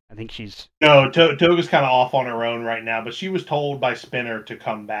with them. I think she's... No, Toga's kind of off on her own right now, but she was told by Spinner to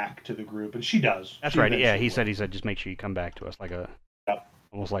come back to the group, and she does. That's right. Yeah, he said just make sure you come back to us, like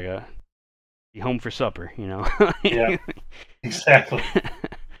almost like a be home for supper, you know? Yeah, exactly.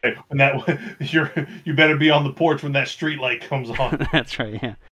 When you better be on the porch when that street light comes on. That's right.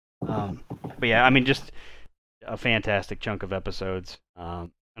 Yeah. But yeah, I mean, just a fantastic chunk of episodes.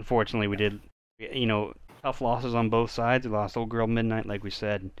 Unfortunately, we did, you know, tough losses on both sides. We lost Old Girl Midnight, like we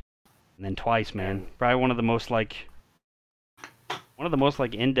said, and then Twice, man. Probably one of the most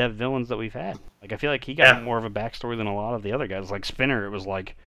in-depth villains that we've had. Like, I feel like he got more of a backstory than a lot of the other guys. Like Spinner, it was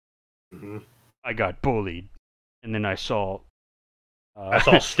like, I got bullied, and then I saw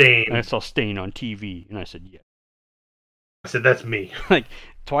Stain. I saw Stain on TV, and I said, yeah. I said, that's me. Like,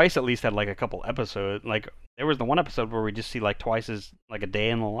 Twice at least had like a couple episodes. Like, there was the one episode where we just see like Twice's like a day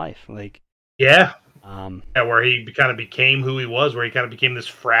in the life. Like, yeah, where he kind of became who he was, where he kind of became this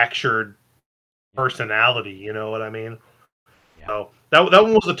fractured personality. You know what I mean? Yeah. So that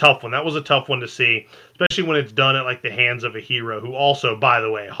one was a tough one. That was a tough one to see, especially when it's done at like the hands of a hero who also, by the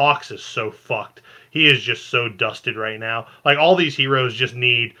way, Hawks is so fucked. He is just so dusted right now. Like all these heroes just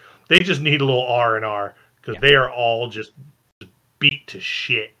need a little R&R because they are all just beat to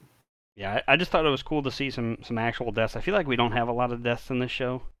shit. Yeah, I just thought it was cool to see some actual deaths. I feel like we don't have a lot of deaths in this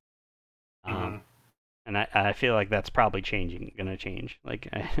show. And I feel like that's probably gonna change. Like,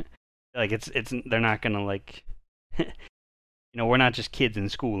 it's they're not gonna like, you know, we're not just kids in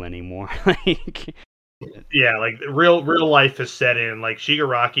school anymore. Like, yeah, like real life has set in. Like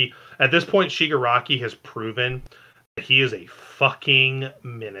Shigaraki, at this point, Shigaraki has proven that he is a fucking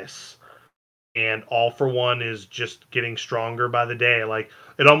menace. And All for One is just getting stronger by the day. Like,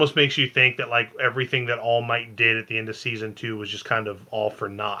 it almost makes you think that, like, everything that All Might did at the end of Season 2 was just kind of all for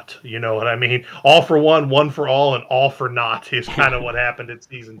naught. You know what I mean? All for one, one for all, and all for naught is kind of what happened at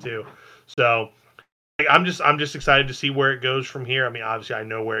Season 2. So, like, I'm just excited to see where it goes from here. I mean, obviously, I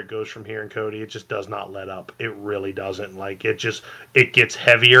know where it goes from here in Cody. It just does not let up. It really doesn't. Like, it gets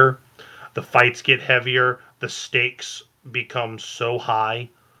heavier. The fights get heavier. The stakes become so high.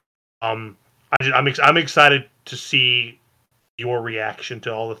 I'm excited to see your reaction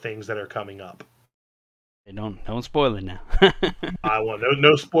to all the things that are coming up. Hey, don't spoil it now. I want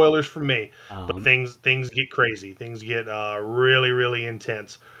no spoilers from me. But things get crazy. Things get really, really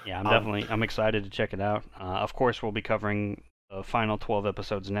intense. Yeah, I'm excited to check it out. Of course, we'll be covering the final 12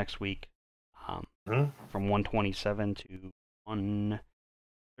 episodes next week, from 127 to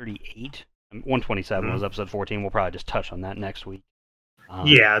 138. 127 was episode 14. We'll probably just touch on that next week.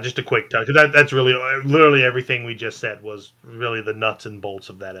 Yeah, just a quick touch. That's really literally everything we just said was really the nuts and bolts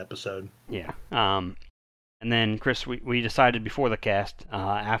of that episode. Yeah. And then, Chris, we decided before the cast,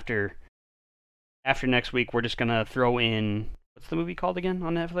 after after next week, we're just gonna throw in what's the movie called again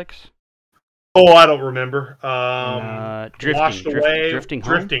on Netflix? Oh, I don't remember. Washed Away. Drifting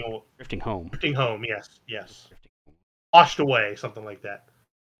Home. Drifting Home. Yes. Washed Away, something like that.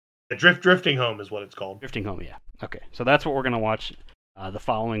 Drifting Home is what it's called. Drifting Home, yeah. Okay, so that's what we're gonna watch the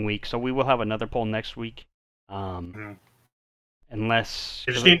following week. So we will have another poll next week. Unless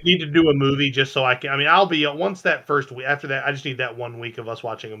I just need to do a movie just so I can. I mean, I'll be once that first week. After that, I just need that 1 week of us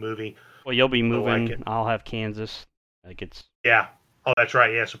watching a movie. Well, you'll be moving. I'll have Kansas. Yeah. Oh, that's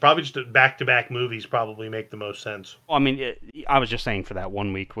right. Yeah. So probably just back-to-back movies probably make the most sense. Well, I mean, I was just saying for that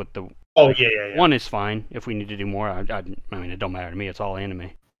 1 week with the. Oh yeah. One is fine. If we need to do more, I mean, it don't matter to me. It's all anime.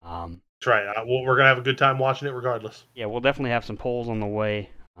 That's right. We're gonna have a good time watching it regardless. Yeah, we'll definitely have some polls on the way.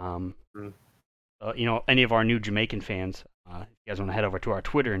 Any of our new Jamaican fans. If you guys want to head over to our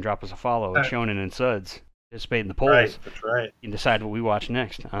Twitter and drop us a follow at Shonen and Suds, participate in the polls. Right, that's right. You can decide what we watch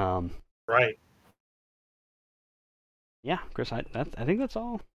next. Right. Yeah, Chris, I think that's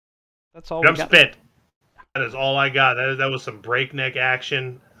all. That's all. I'm spent. That is all I got. That was some breakneck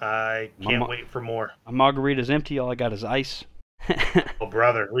action. I can't wait for more. My margarita's empty. All I got is ice. Oh,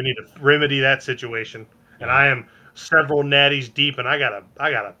 brother, we need to remedy that situation. Yeah. And I am several natties deep, and I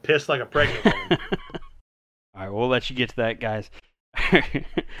gotta piss like a pregnant woman. All right, we'll let you get to that, guys.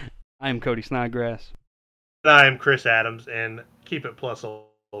 I'm Cody Snodgrass. And I'm Chris Adams, and keep it plus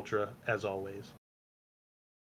ultra, as always.